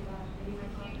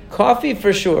 Coffee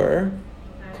for sure.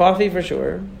 Okay. Coffee for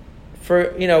sure.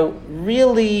 For,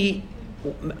 really...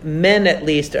 Men, at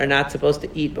least, are not supposed to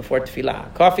eat before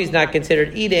tefillah. Coffee is not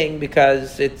considered eating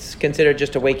because it's considered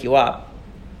just to wake you up.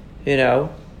 The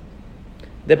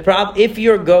problem, if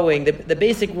you're going, the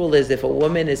basic rule is if a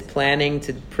woman is planning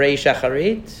to pray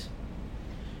shacharit,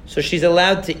 so she's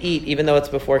allowed to eat even though it's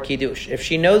before kiddush. If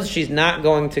she knows she's not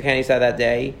going to Kanisa that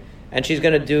day and she's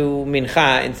going to do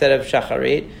mincha instead of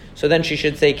shacharit, so then she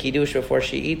should say kiddush before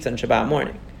she eats on Shabbat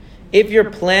morning. If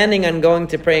you're planning on going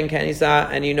to pray in Kanisa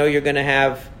and you're going to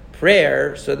have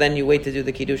prayer, so then you wait to do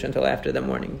the Kiddush until after the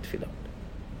morning tefillah.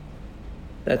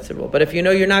 That's the rule. But if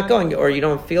you're not going, or you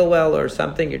don't feel well or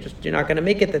something, you're not going to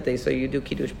make it that day, so you do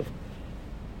Kiddush before.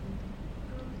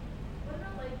 What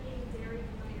about eating dairy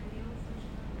before your meals?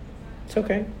 It's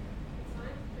okay. It's fine?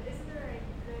 But isn't there an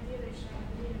idea they should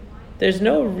have meat and wine? There's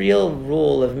no real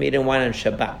rule of meat and wine on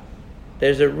Shabbat.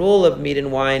 There's a rule of meat and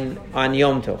wine on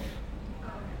Yom Tov.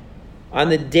 On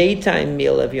the daytime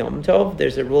meal of Yom Tov,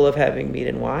 there's a rule of having meat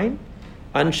and wine.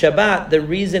 on Shabbat, the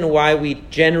reason why we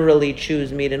generally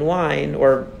choose meat and wine,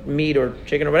 or meat or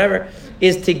chicken or whatever,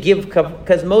 is to give,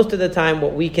 because most of the time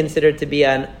what we consider to be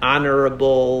an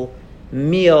honorable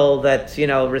meal that,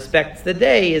 respects the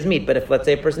day is meat. But if, let's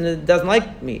say, a person doesn't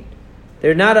like meat,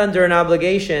 they're not under an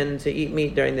obligation to eat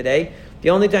meat during the day.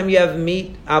 The only time you have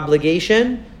meat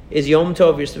obligation is Yom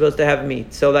Tov, you're supposed to have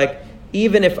meat. So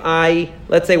even if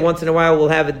let's say once in a while we'll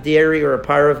have a dairy or a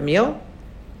parov meal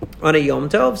on a Yom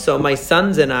Tov, so my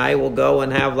sons and I will go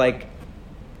and have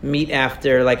meat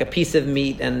after, a piece of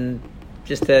meat, and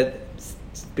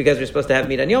because we're supposed to have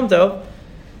meat on Yom Tov,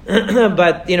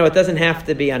 but it doesn't have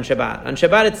to be on Shabbat. On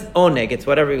Shabbat it's oneg, it's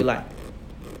whatever you like.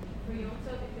 For Yom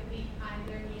Tov, it could be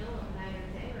either meal on night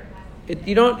or day, or it has to be.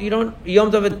 You don't.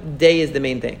 Yom Tov day is the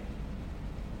main thing.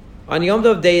 On Yom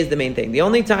Tov day is the main thing. The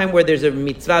only time where there's a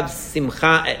mitzvah of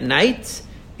simcha at night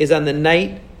is on the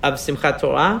night of Simchat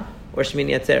Torah or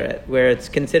Shmini Atzeret, where it's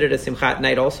considered a simcha at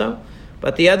night also.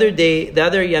 But the other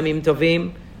Yamim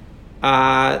Tovim,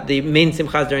 the main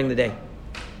simcha is during the day.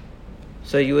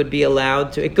 So you would be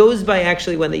allowed to. It goes by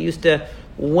actually when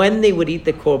they would eat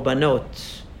the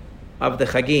korbanot of the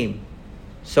Chagim.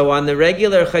 So on the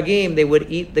regular Chagim, they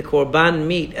would eat the korban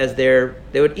meat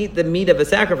they would eat the meat of a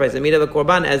sacrifice, the meat of a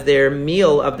korban, as their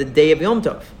meal of the day of Yom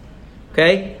Tov.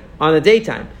 Okay? On the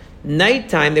daytime.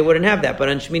 Nighttime, they wouldn't have that. But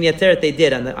on Shmini Atzeret, they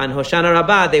did. On Hoshana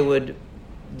Rabbah, they would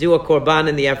do a korban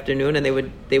in the afternoon, and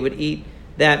they would eat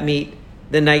that meat,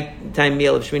 the nighttime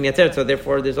meal of Shmini Atzeret. So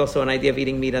therefore, there's also an idea of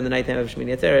eating meat on the nighttime of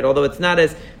Shmini Atzeret. Although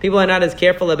people are not as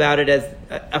careful about it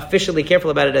officially careful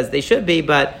about it as they should be,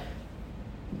 but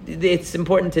it's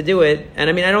important to do it. And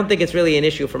I don't think it's really an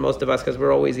issue for most of us, because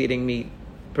we're always eating meat,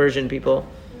 Persian people,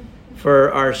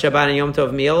 for our Shabbat and Yom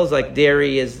Tov meals.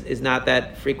 Dairy is not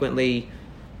that frequently,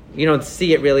 you don't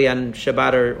see it really on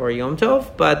Shabbat or Yom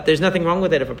Tov, but there's nothing wrong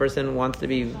with it if a person wants to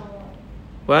be...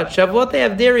 What? Shavuot, they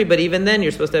have dairy, but even then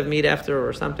you're supposed to have meat after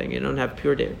or something. You don't have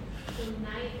pure dairy. So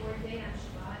night or day on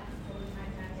Shabbat, so we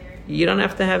might have dairy. You don't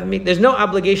have to have meat. There's no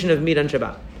obligation of meat on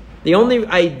Shabbat. The only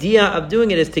idea of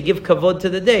doing it is to give kavod to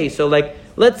the day. So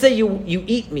let's say you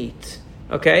eat meat,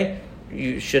 okay?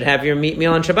 You should have your meat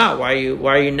meal on Shabbat.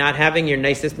 Why are you not having your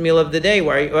nicest meal of the day,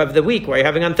 of the week? Why are you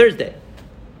having on Thursday?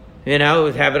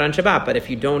 Have it on Shabbat. But if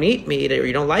you don't eat meat or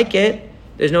you don't like it,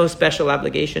 there's no special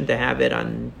obligation to have it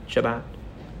on Shabbat.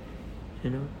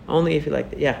 Only if you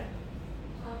like it. Yeah.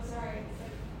 I'm sorry,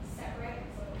 it's separate,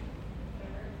 so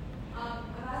whatever. I'm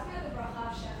asking about the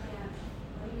bracha shefyan.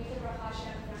 When you make the bracha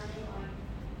shefyan on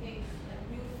things if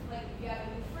you have a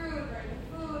new fruit or a new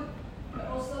food, but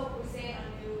also we say it on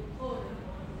new clothing,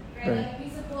 right? Like a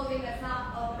piece of clothing that's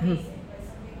not all basic, but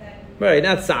something that. Right,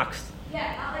 not socks.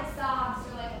 Yeah, not like socks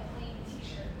or like a plain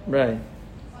T-shirt. Right.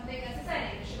 Something that's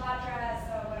exciting, a Shabbat dress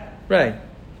or whatever. Right.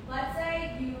 Let's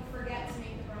say you forget to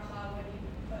make the bracha when you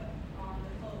put on the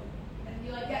clothing, and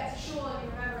you get to shul and you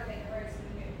remember that you're wearing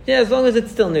something new. Yeah, as long as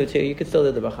it's still new too, you can still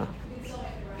do the bracha. You can still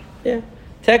make the bracha. Yeah.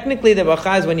 Technically, the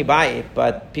bracha is when you buy it,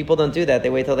 but people don't do that. They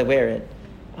wait till they wear it.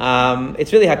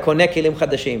 It's really hakoneh kelim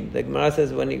chadashim. The Gemara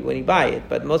says when you buy it,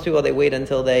 but most people they wait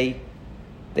until they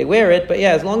wear it. But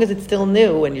yeah, as long as it's still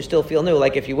new and you still feel new,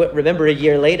 if you remember a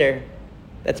year later,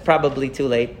 that's probably too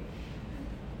late.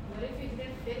 What if you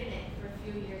didn't fit in it for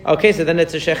a few years? Okay, so then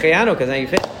it's a shecheyanu because now you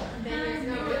fit. Then it's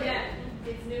new again.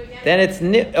 It's new again. Then it's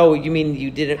new. Oh, you mean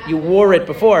you wore it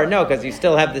before? No, because you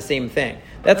still have the same thing.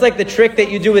 That's like the trick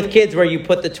that you do with kids where you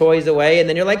put the toys away and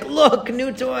then you're like, look,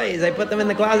 new toys. I put them in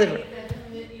the closet.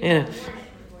 Yeah.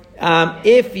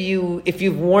 If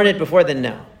you've worn it before, then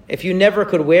no. If you never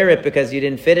could wear it because you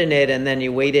didn't fit in it and then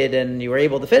you waited and you were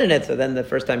able to fit in it, so then the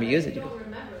first time you use it, you don't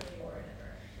remember if you wore it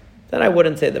ever. Then I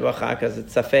wouldn't say the bracha because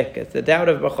it's safek. It's the doubt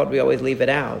of brachot. We always leave it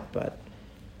out, but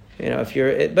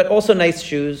but also nice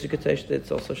shoes. You could say it's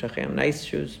also shachem. Nice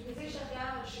shoes. You say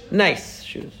shefyan on shoes? Nice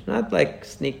shoes, not like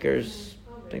sneakers,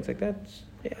 things like that.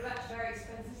 Yeah. What about very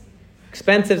expensive sneakers?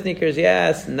 Expensive sneakers,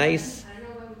 yes. Nice. I don't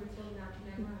know when we were told not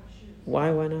to never have shoes. Why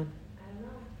not? I don't know.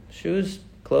 Shoes,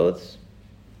 clothes.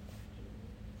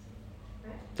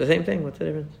 The same thing. What's the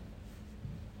difference?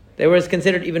 They were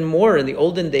considered even more in the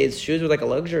olden days. Shoes were like a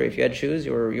luxury. If you had shoes,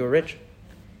 you were rich.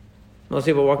 Most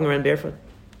people walking around barefoot.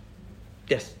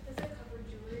 Yes. Does it cover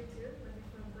jewelry too,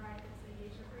 from bride as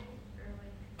engagement ring,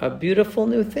 or A beautiful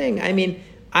new thing. I mean,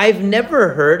 I've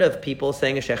never heard of people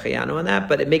saying a shecheyanu on that,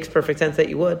 but it makes perfect sense that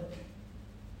you would.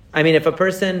 I mean, if a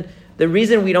person, the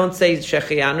reason we don't say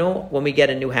shecheyanu when we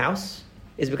get a new house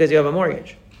is because you have a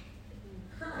mortgage.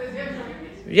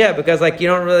 Yeah, because you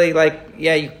don't really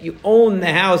you own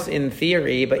the house in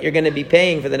theory, but you're going to be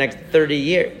paying for the next 30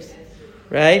 years,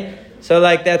 right? So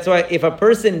like that's why if a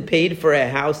person paid for a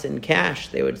house in cash,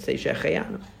 they would say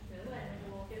shechayanu.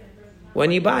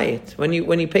 When you buy it, when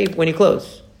you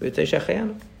close, we would say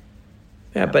shechayanu.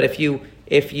 Yeah, but if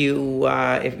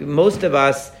most of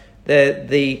us,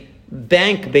 the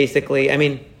bank basically, I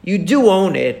mean, you do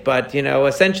own it, but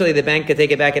essentially the bank could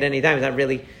take it back at any time. It's not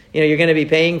really, you're going to be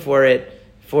paying for it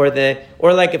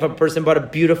or like if a person bought a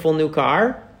beautiful new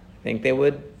car, I think they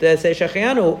would say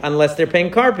shechayanu unless they're paying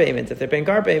car payments. If they're paying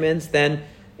car payments, then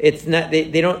it's not,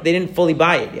 they didn't fully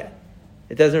buy it yet.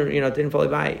 It doesn't, it didn't fully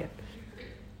buy it yet.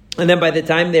 And then by the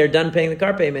time they're done paying the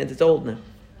car payments, it's old now.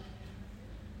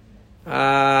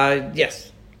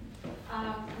 Yes.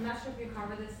 I'm not sure if you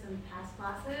covered this in past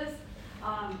classes.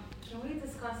 Can we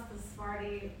discuss the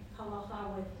Sephardi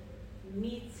Halakha with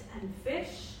meat and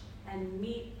fish and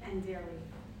meat and dairy?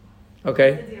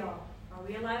 Okay. What's the deal? Are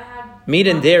we allowed to have meat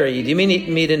and dairy? Do you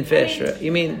mean meat and fish? Right?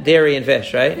 You mean dairy and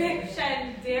fish, right? Fish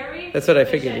and dairy? That's what I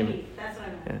fish figured and you meant. meat. That's what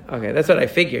I meant. Yeah, okay, that's what I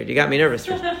figured. You got me nervous.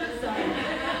 Sorry.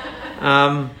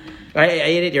 I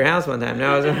ate at your house one time.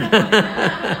 Now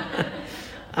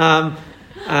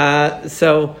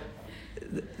so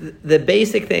the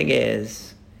basic thing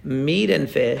is meat and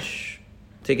fish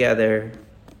together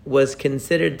was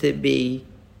considered to be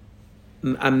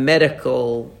a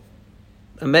medically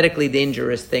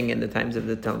dangerous thing in the times of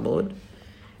the Talmud.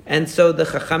 And so the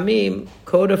Chachamim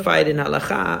codified in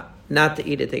Halakha not to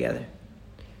eat it together.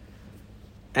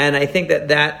 And I think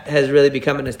that has really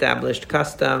become an established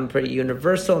custom, pretty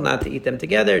universal, not to eat them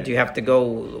together. Do you have to go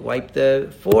wipe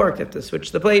the fork? Do you have to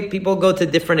switch the plate? People go to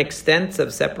different extents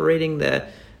of separating the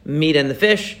meat and the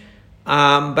fish.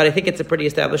 But I think it's a pretty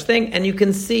established thing. And you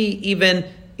can see even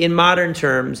in modern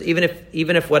terms, even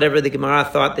if whatever the Gemara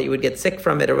thought that you would get sick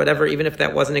from it or whatever, even if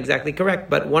that wasn't exactly correct,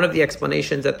 but one of the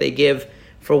explanations that they give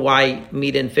for why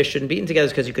meat and fish shouldn't be eaten together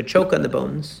is because you could choke on the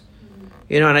bones.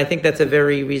 And I think that's a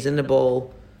very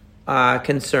reasonable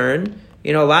concern.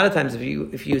 A lot of times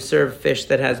if you serve fish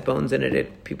that has bones in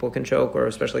it, people can choke, or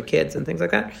especially kids and things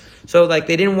like that. So like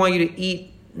they didn't want you to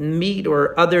eat meat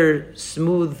or other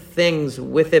smooth things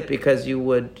with it because you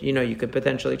would, you could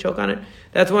potentially choke on it.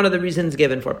 That's one of the reasons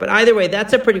given for it. But either way,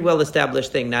 that's a pretty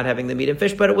well-established thing, not having the meat and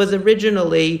fish, but it was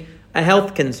originally a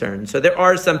health concern. So there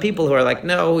are some people who are like,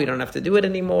 no, we don't have to do it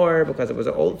anymore because it was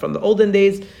from the olden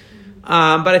days.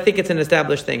 But I think it's an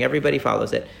established thing. Everybody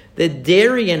follows it. The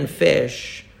dairy and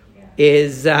fish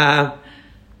is... so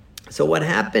what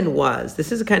happened was,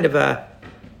 this is kind of a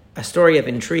story of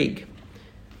intrigue.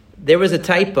 There was a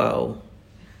typo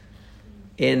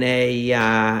in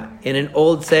an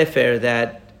old sefer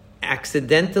that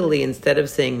accidentally, instead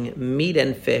of saying meat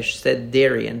and fish, said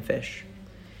dairy and fish.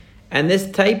 And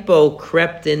this typo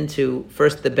crept into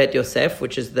first the Bet Yosef,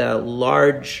 which is the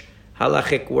large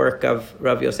halachic work of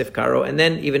Rav Yosef Karo, and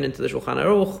then even into the Shulchan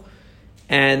Aruch.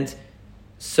 And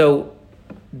so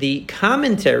the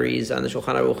commentaries on the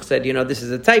Shulchan Aruch said, this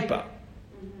is a typo.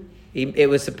 It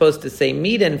was supposed to say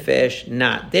meat and fish,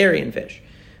 not dairy and fish.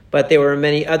 But there were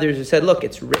many others who said, look,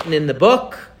 it's written in the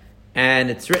book, and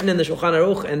it's written in the Shulchan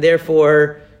Aruch, and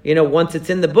therefore, once it's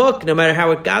in the book, no matter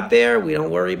how it got there, we don't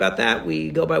worry about that.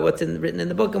 We go by what's written in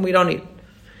the book, and we don't eat it.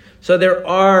 So there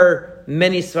are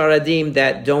many Sfaradim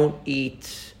that don't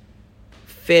eat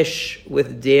fish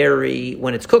with dairy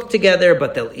when it's cooked together,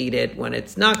 but they'll eat it when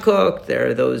it's not cooked. There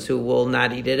are those who will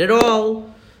not eat it at all.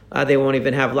 They won't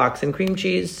even have lox and cream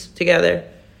cheese together.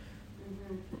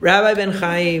 Rabbi Ben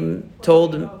Chaim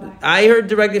I heard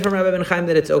directly from Rabbi Ben Chaim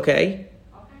that it's okay.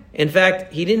 In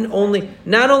fact,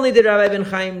 not only did Rabbi Ben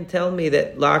Chaim tell me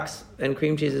that lox and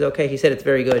cream cheese is okay, he said it's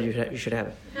very good, you should have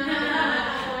it. That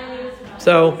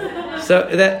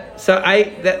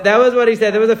was what he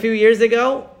said. That was a few years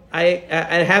ago. I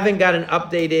haven't got an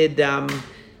updated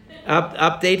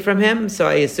update from him, so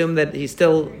I assume that he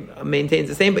still maintains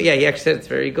the same. But yeah, he actually said it's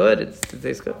very good. It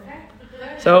tastes good.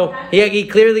 So he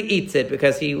clearly eats it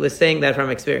because he was saying that from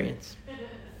experience.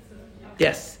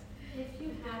 Yes. If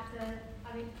you have to,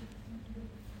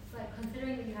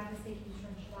 considering that you have to say Kiddush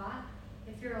on Shabbat,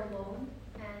 if you're alone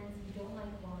and you don't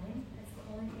like wine, it's the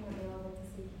only thing available to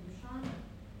say Kiddush on.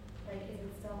 Is it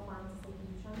still fine to say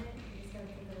Kiddush on it? You're just going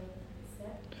to take a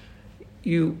sip?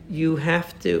 You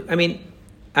have to.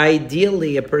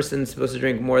 Ideally, a person's supposed to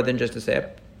drink more than just a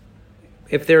sip.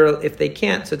 If they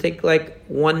can't, so take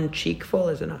one cheekful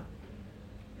is enough.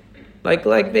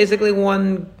 Basically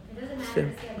one. It doesn't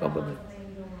matter if you have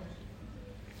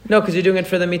No, because you're doing it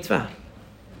for the mitzvah.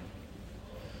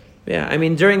 Yeah,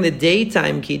 during the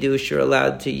daytime kiddush, you're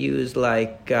allowed to use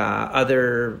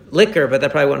other liquor, but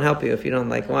that probably won't help you if you don't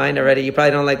like wine already. You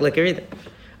probably don't like liquor either.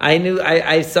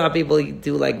 I saw people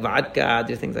do vodka,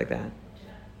 do things like that.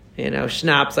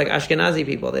 schnapps, like Ashkenazi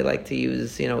people, they like to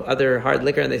use, other hard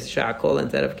liquor, and they say sha'akol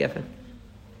instead of geffen.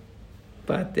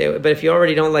 But if you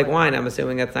already don't like wine, I'm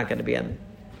assuming that's not going to be on.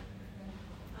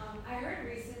 I heard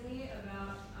recently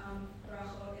about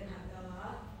brachot and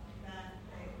Havdalah that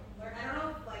I learned. I don't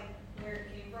know where it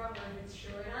came from or if it's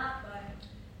true or not, but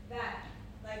that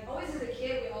always as a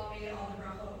kid we all made all the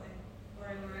brachot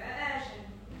and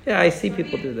yeah, I see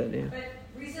people do that. Yeah. But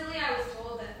recently I was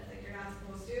told that you're not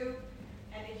supposed to,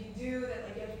 and if you do, that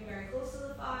you have to be very close to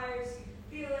the fire so you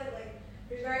can feel it.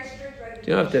 There's very strict regulations.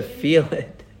 You don't have to feel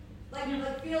it.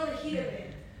 Feel the heat of it,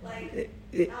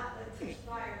 not touch the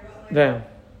fire, but yeah.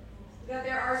 That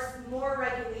there are more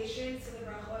regulations to the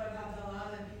brachot of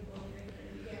Havdalah than people think.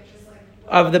 You can't just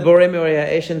of the borei me'orei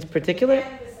ha'esh in particular.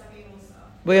 And besamim also.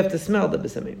 We have to smell the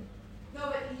besamim. No,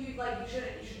 but you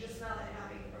shouldn't. You should just smell it and not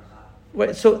make the bracha.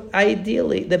 Right. So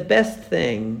ideally, the best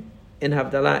thing in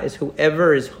Havdalah is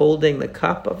whoever is holding the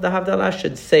cup of the Havdalah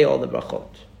should say all the brachot,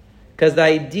 because the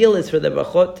ideal is for the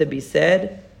brachot to be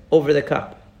said over the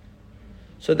cup.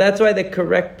 So that's why the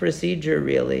correct procedure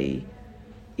really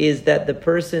is that the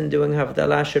person doing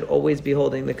Havdalah should always be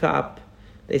holding the cup.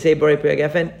 They say Borei Pri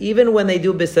HaGefen. Even when they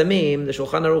do Bisamim, the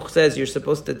Shulchan Aruch says you're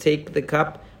supposed to take the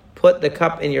cup, put the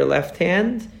cup in your left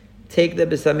hand, take the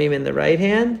Bisamim in the right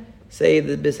hand, say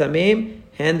the Bisamim,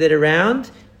 hand it around,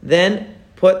 then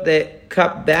put the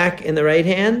cup back in the right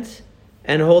hand,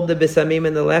 and hold the Bisamim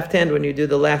in the left hand when you do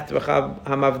the last Bracha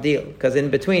HaMavdil. Because in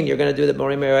between, you're going to do the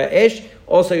Borei Me'orei ha'esh.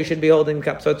 Also, you should be holding the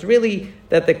cup. So it's really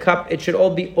that the cup, it should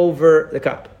all be over the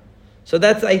cup. So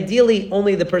that's ideally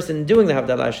only the person doing the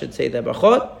Havdalah should say the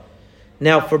Brachot.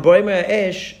 Now, for Borei Me'orei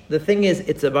ha'esh, the thing is,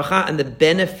 it's a Bracha and the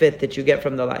benefit that you get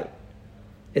from the light.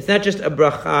 It's not just a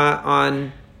Bracha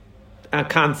on a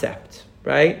concept,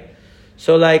 right?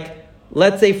 So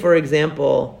let's say, for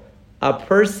example, a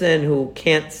person who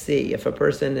can't see, if a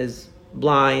person is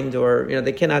blind or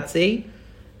they cannot see,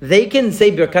 they can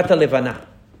say Birkat HaLevana.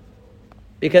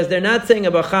 Because they're not saying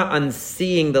a bracha on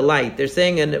seeing the light. They're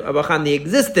saying a bracha on the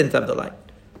existence of the light,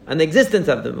 on the existence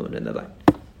of the moon and the light.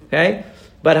 Okay?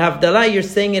 But Havdalah, you're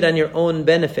saying it on your own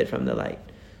benefit from the light.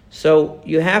 So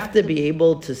you have to be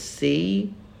able to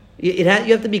see. You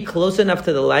have to be close enough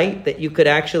to the light that you could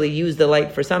actually use the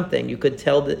light for something. You could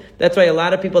tell that's why a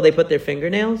lot of people, they put their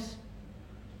fingernails.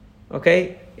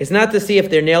 Okay? It's not to see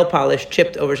if their nail polish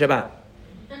chipped over Shabbat.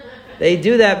 They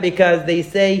do that because they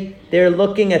say they're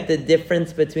looking at the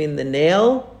difference between the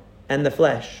nail and the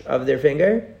flesh of their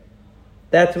finger.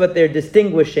 That's what they're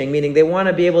distinguishing, meaning they want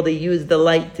to be able to use the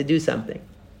light to do something.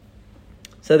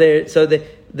 So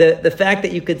the fact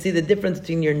that you could see the difference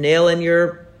between your nail and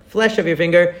your flesh of your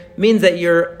finger means that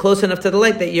you're close enough to the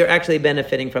light that you're actually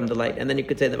benefiting from the light. And then you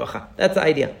could say the bracha. That's the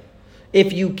idea.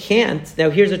 If you can't,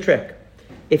 now here's a trick.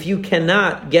 If you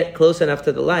cannot get close enough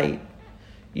to the light,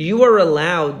 you are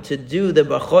allowed to do the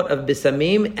brachot of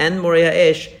Bisamim and Morei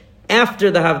ha'esh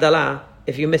after the Havdalah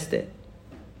if you missed it.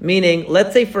 Meaning,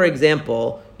 let's say, for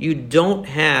example, you don't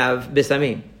have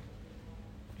Bisamim.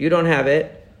 You don't have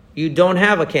it. You don't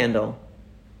have a candle.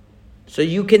 So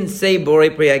you can say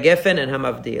Borei Pri HaGefen and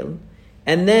Hamavdil,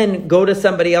 and then go to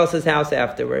somebody else's house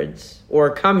afterwards, or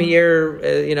come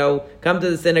here, come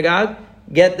to the synagogue,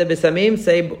 get the Bisamim,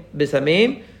 say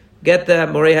Bisamim, get the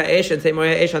Morei ha'esh and say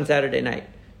Morei ha'esh on Saturday night.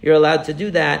 You're allowed to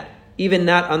do that, even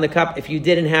not on the cup, if you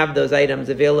didn't have those items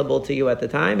available to you at the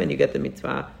time, and you get the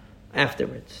mitzvah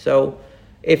afterwards. So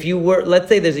if you were, let's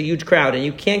say there's a huge crowd, and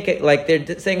you can't get,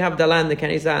 they're saying Havdalah in the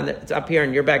Kanisa, and it's up here,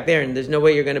 and you're back there, and there's no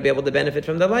way you're going to be able to benefit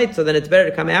from the light, so then it's better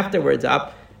to come afterwards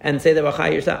up and say the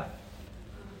bracha yourself.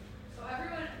 So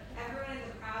everyone in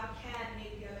the crowd can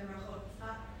make the other brachot. It's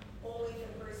not only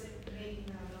the person making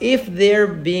the Havdalah. If they're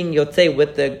being yotzei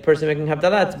with the person making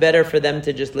Havdalah, it's better for them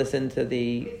to just listen to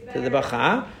the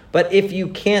bracha. But if you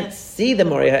can't see the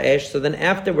Morei ha'esh, so then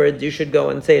afterwards you should go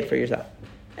and say it for yourself.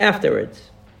 Afterwards.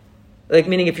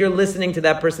 Meaning if you're listening to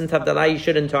that person's Havdalah, you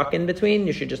shouldn't talk in between.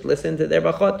 You should just listen to their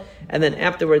brachot, and then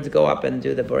afterwards go up and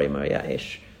do the Borei Morei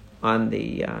ha'esh on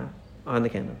the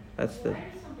candle. That's the. Why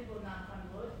do some people knock on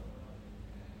wood?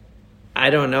 I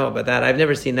don't know about that. I've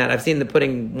never seen that. I've seen the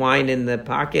putting wine in the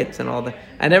pockets and all that.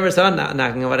 I never saw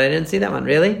knocking on wood. I didn't see that one.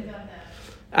 Really?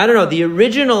 I don't know. The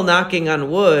original knocking on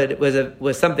wood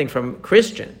was something from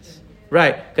Christians,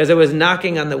 right? Because it was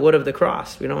knocking on the wood of the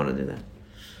cross. We don't want to do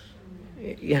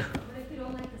that. Yeah. But if you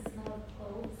don't like the smell of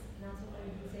cloves, and that's what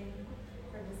they're using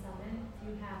for the summon,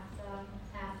 you have to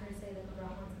after say that the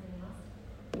bracha on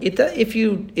something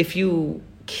else. If you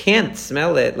can't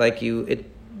smell it,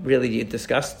 it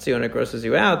disgusts you and it grosses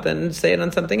you out, then say it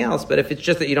on something else. But if it's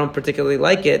just that you don't particularly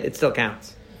like it, it still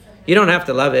counts. You don't have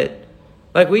to love it.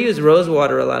 Like we use rose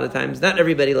water a lot of times. Not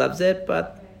everybody loves it,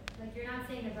 but Like you're not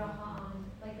saying the bracha on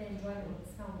like the enjoyment,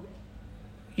 the smell of it.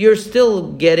 you're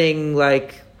still getting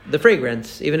like the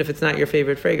fragrance, even if it's not your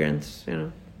favorite fragrance,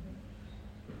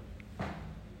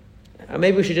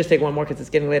 Maybe we should just take one more because it's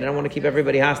getting late. I don't want to keep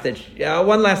everybody hostage.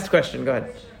 One last question. Go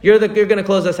ahead. You're going to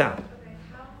close us out. Okay,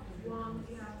 how long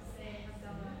do you have to say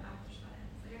Havdalah after Shana?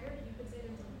 Like I heard you could say it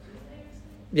until Tuesday or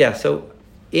something? Yeah,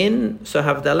 so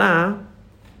Havdalah,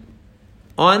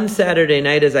 on Saturday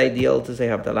night is ideal to say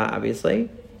Havdalah, obviously.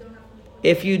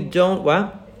 If you don't,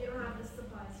 what? If you don't have the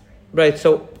supplies for it. Right,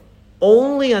 so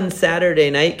only on Saturday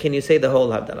night can you say the whole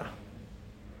Havdalah.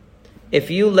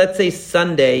 If you, let's say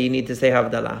Sunday, you need to say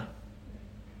Havdalah.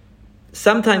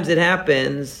 Sometimes it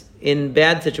happens in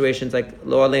bad situations, like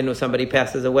Lo Aleinu, somebody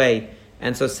passes away.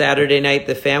 And so Saturday night,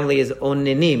 the family is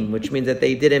oninim, which means that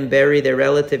they didn't bury their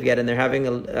relative yet, and they're having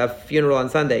a funeral on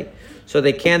Sunday. So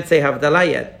they can't say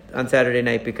Havdalah yet on Saturday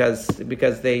night because they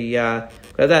because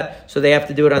that. So they have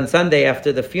to do it on Sunday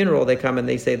after the funeral. They come and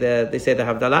they say the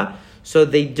Havdalah. So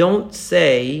they don't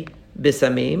say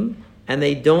Bisamim, and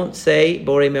they don't say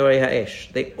Borei Meorei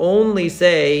Ha'esh. They only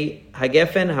say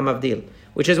Hagefen Hamavdil,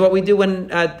 which is what we do when,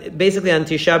 basically on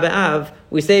Tisha B'Av,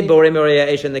 we say Borei Meorei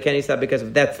Ha'esh and the Kenisa because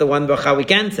that's the one bracha we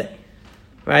can say,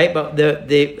 right? But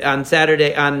on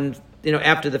Saturday,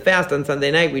 after the fast on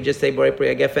Sunday night, we just say Borei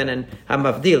Meorei Ha'gefen and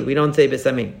Hamavdil. We don't say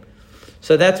B'samim.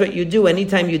 So that's what you do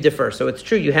anytime you defer. So it's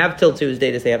true, you have till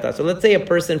Tuesday to say Havdalah. So let's say a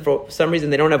person, for some reason,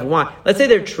 they don't have wine. Let's say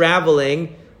they're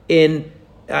traveling in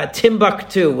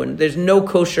Timbuktu and there's no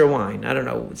kosher wine. I don't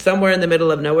know, somewhere in the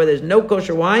middle of nowhere, there's no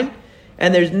kosher wine.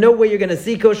 And there's no way you're going to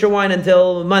see kosher wine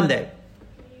until Monday.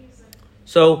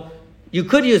 So you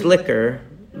could use liquor.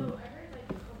 No, I heard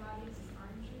Chabad uses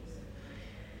orange juice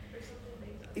or something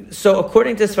like that. So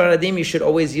according to Sfaradim, you should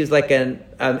always use like an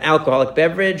alcoholic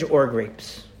beverage or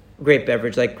grape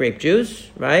beverage, like grape juice,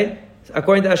 right?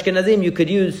 According to Ashkenazim, you could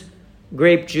use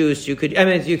grape juice. You could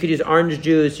use orange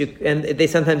juice. And they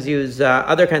sometimes use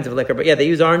other kinds of liquor, but yeah, they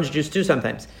use orange juice too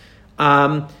sometimes.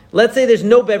 Let's say there's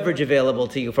no beverage available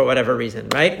to you for whatever reason,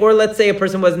 right? Or let's say a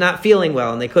person was not feeling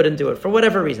well and they couldn't do it for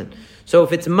whatever reason. So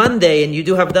if it's Monday and you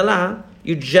do Havdalah,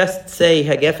 you just say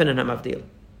Hagefen and Hamavdil.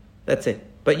 That's it.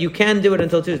 But you can do it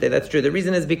until Tuesday. That's true. The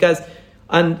reason is because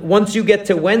once you get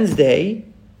to Wednesday,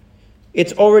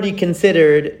 it's already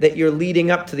considered that you're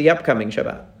leading up to the upcoming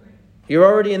Shabbat. You're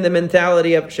already in the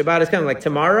mentality of Shabbat is coming. Like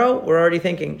tomorrow, we're already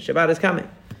thinking Shabbat is coming.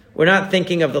 We're not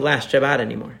thinking of the last Shabbat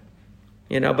anymore.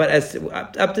 But as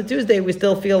up to Tuesday, we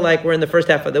still feel like we're in the first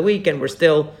half of the week, and we're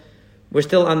still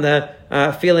on the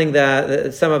feeling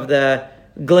some of the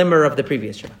glimmer of the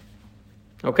previous Shabbat.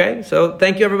 Okay, so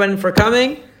thank you everyone for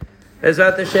coming.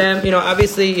 Ezrat Hashem,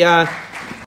 obviously.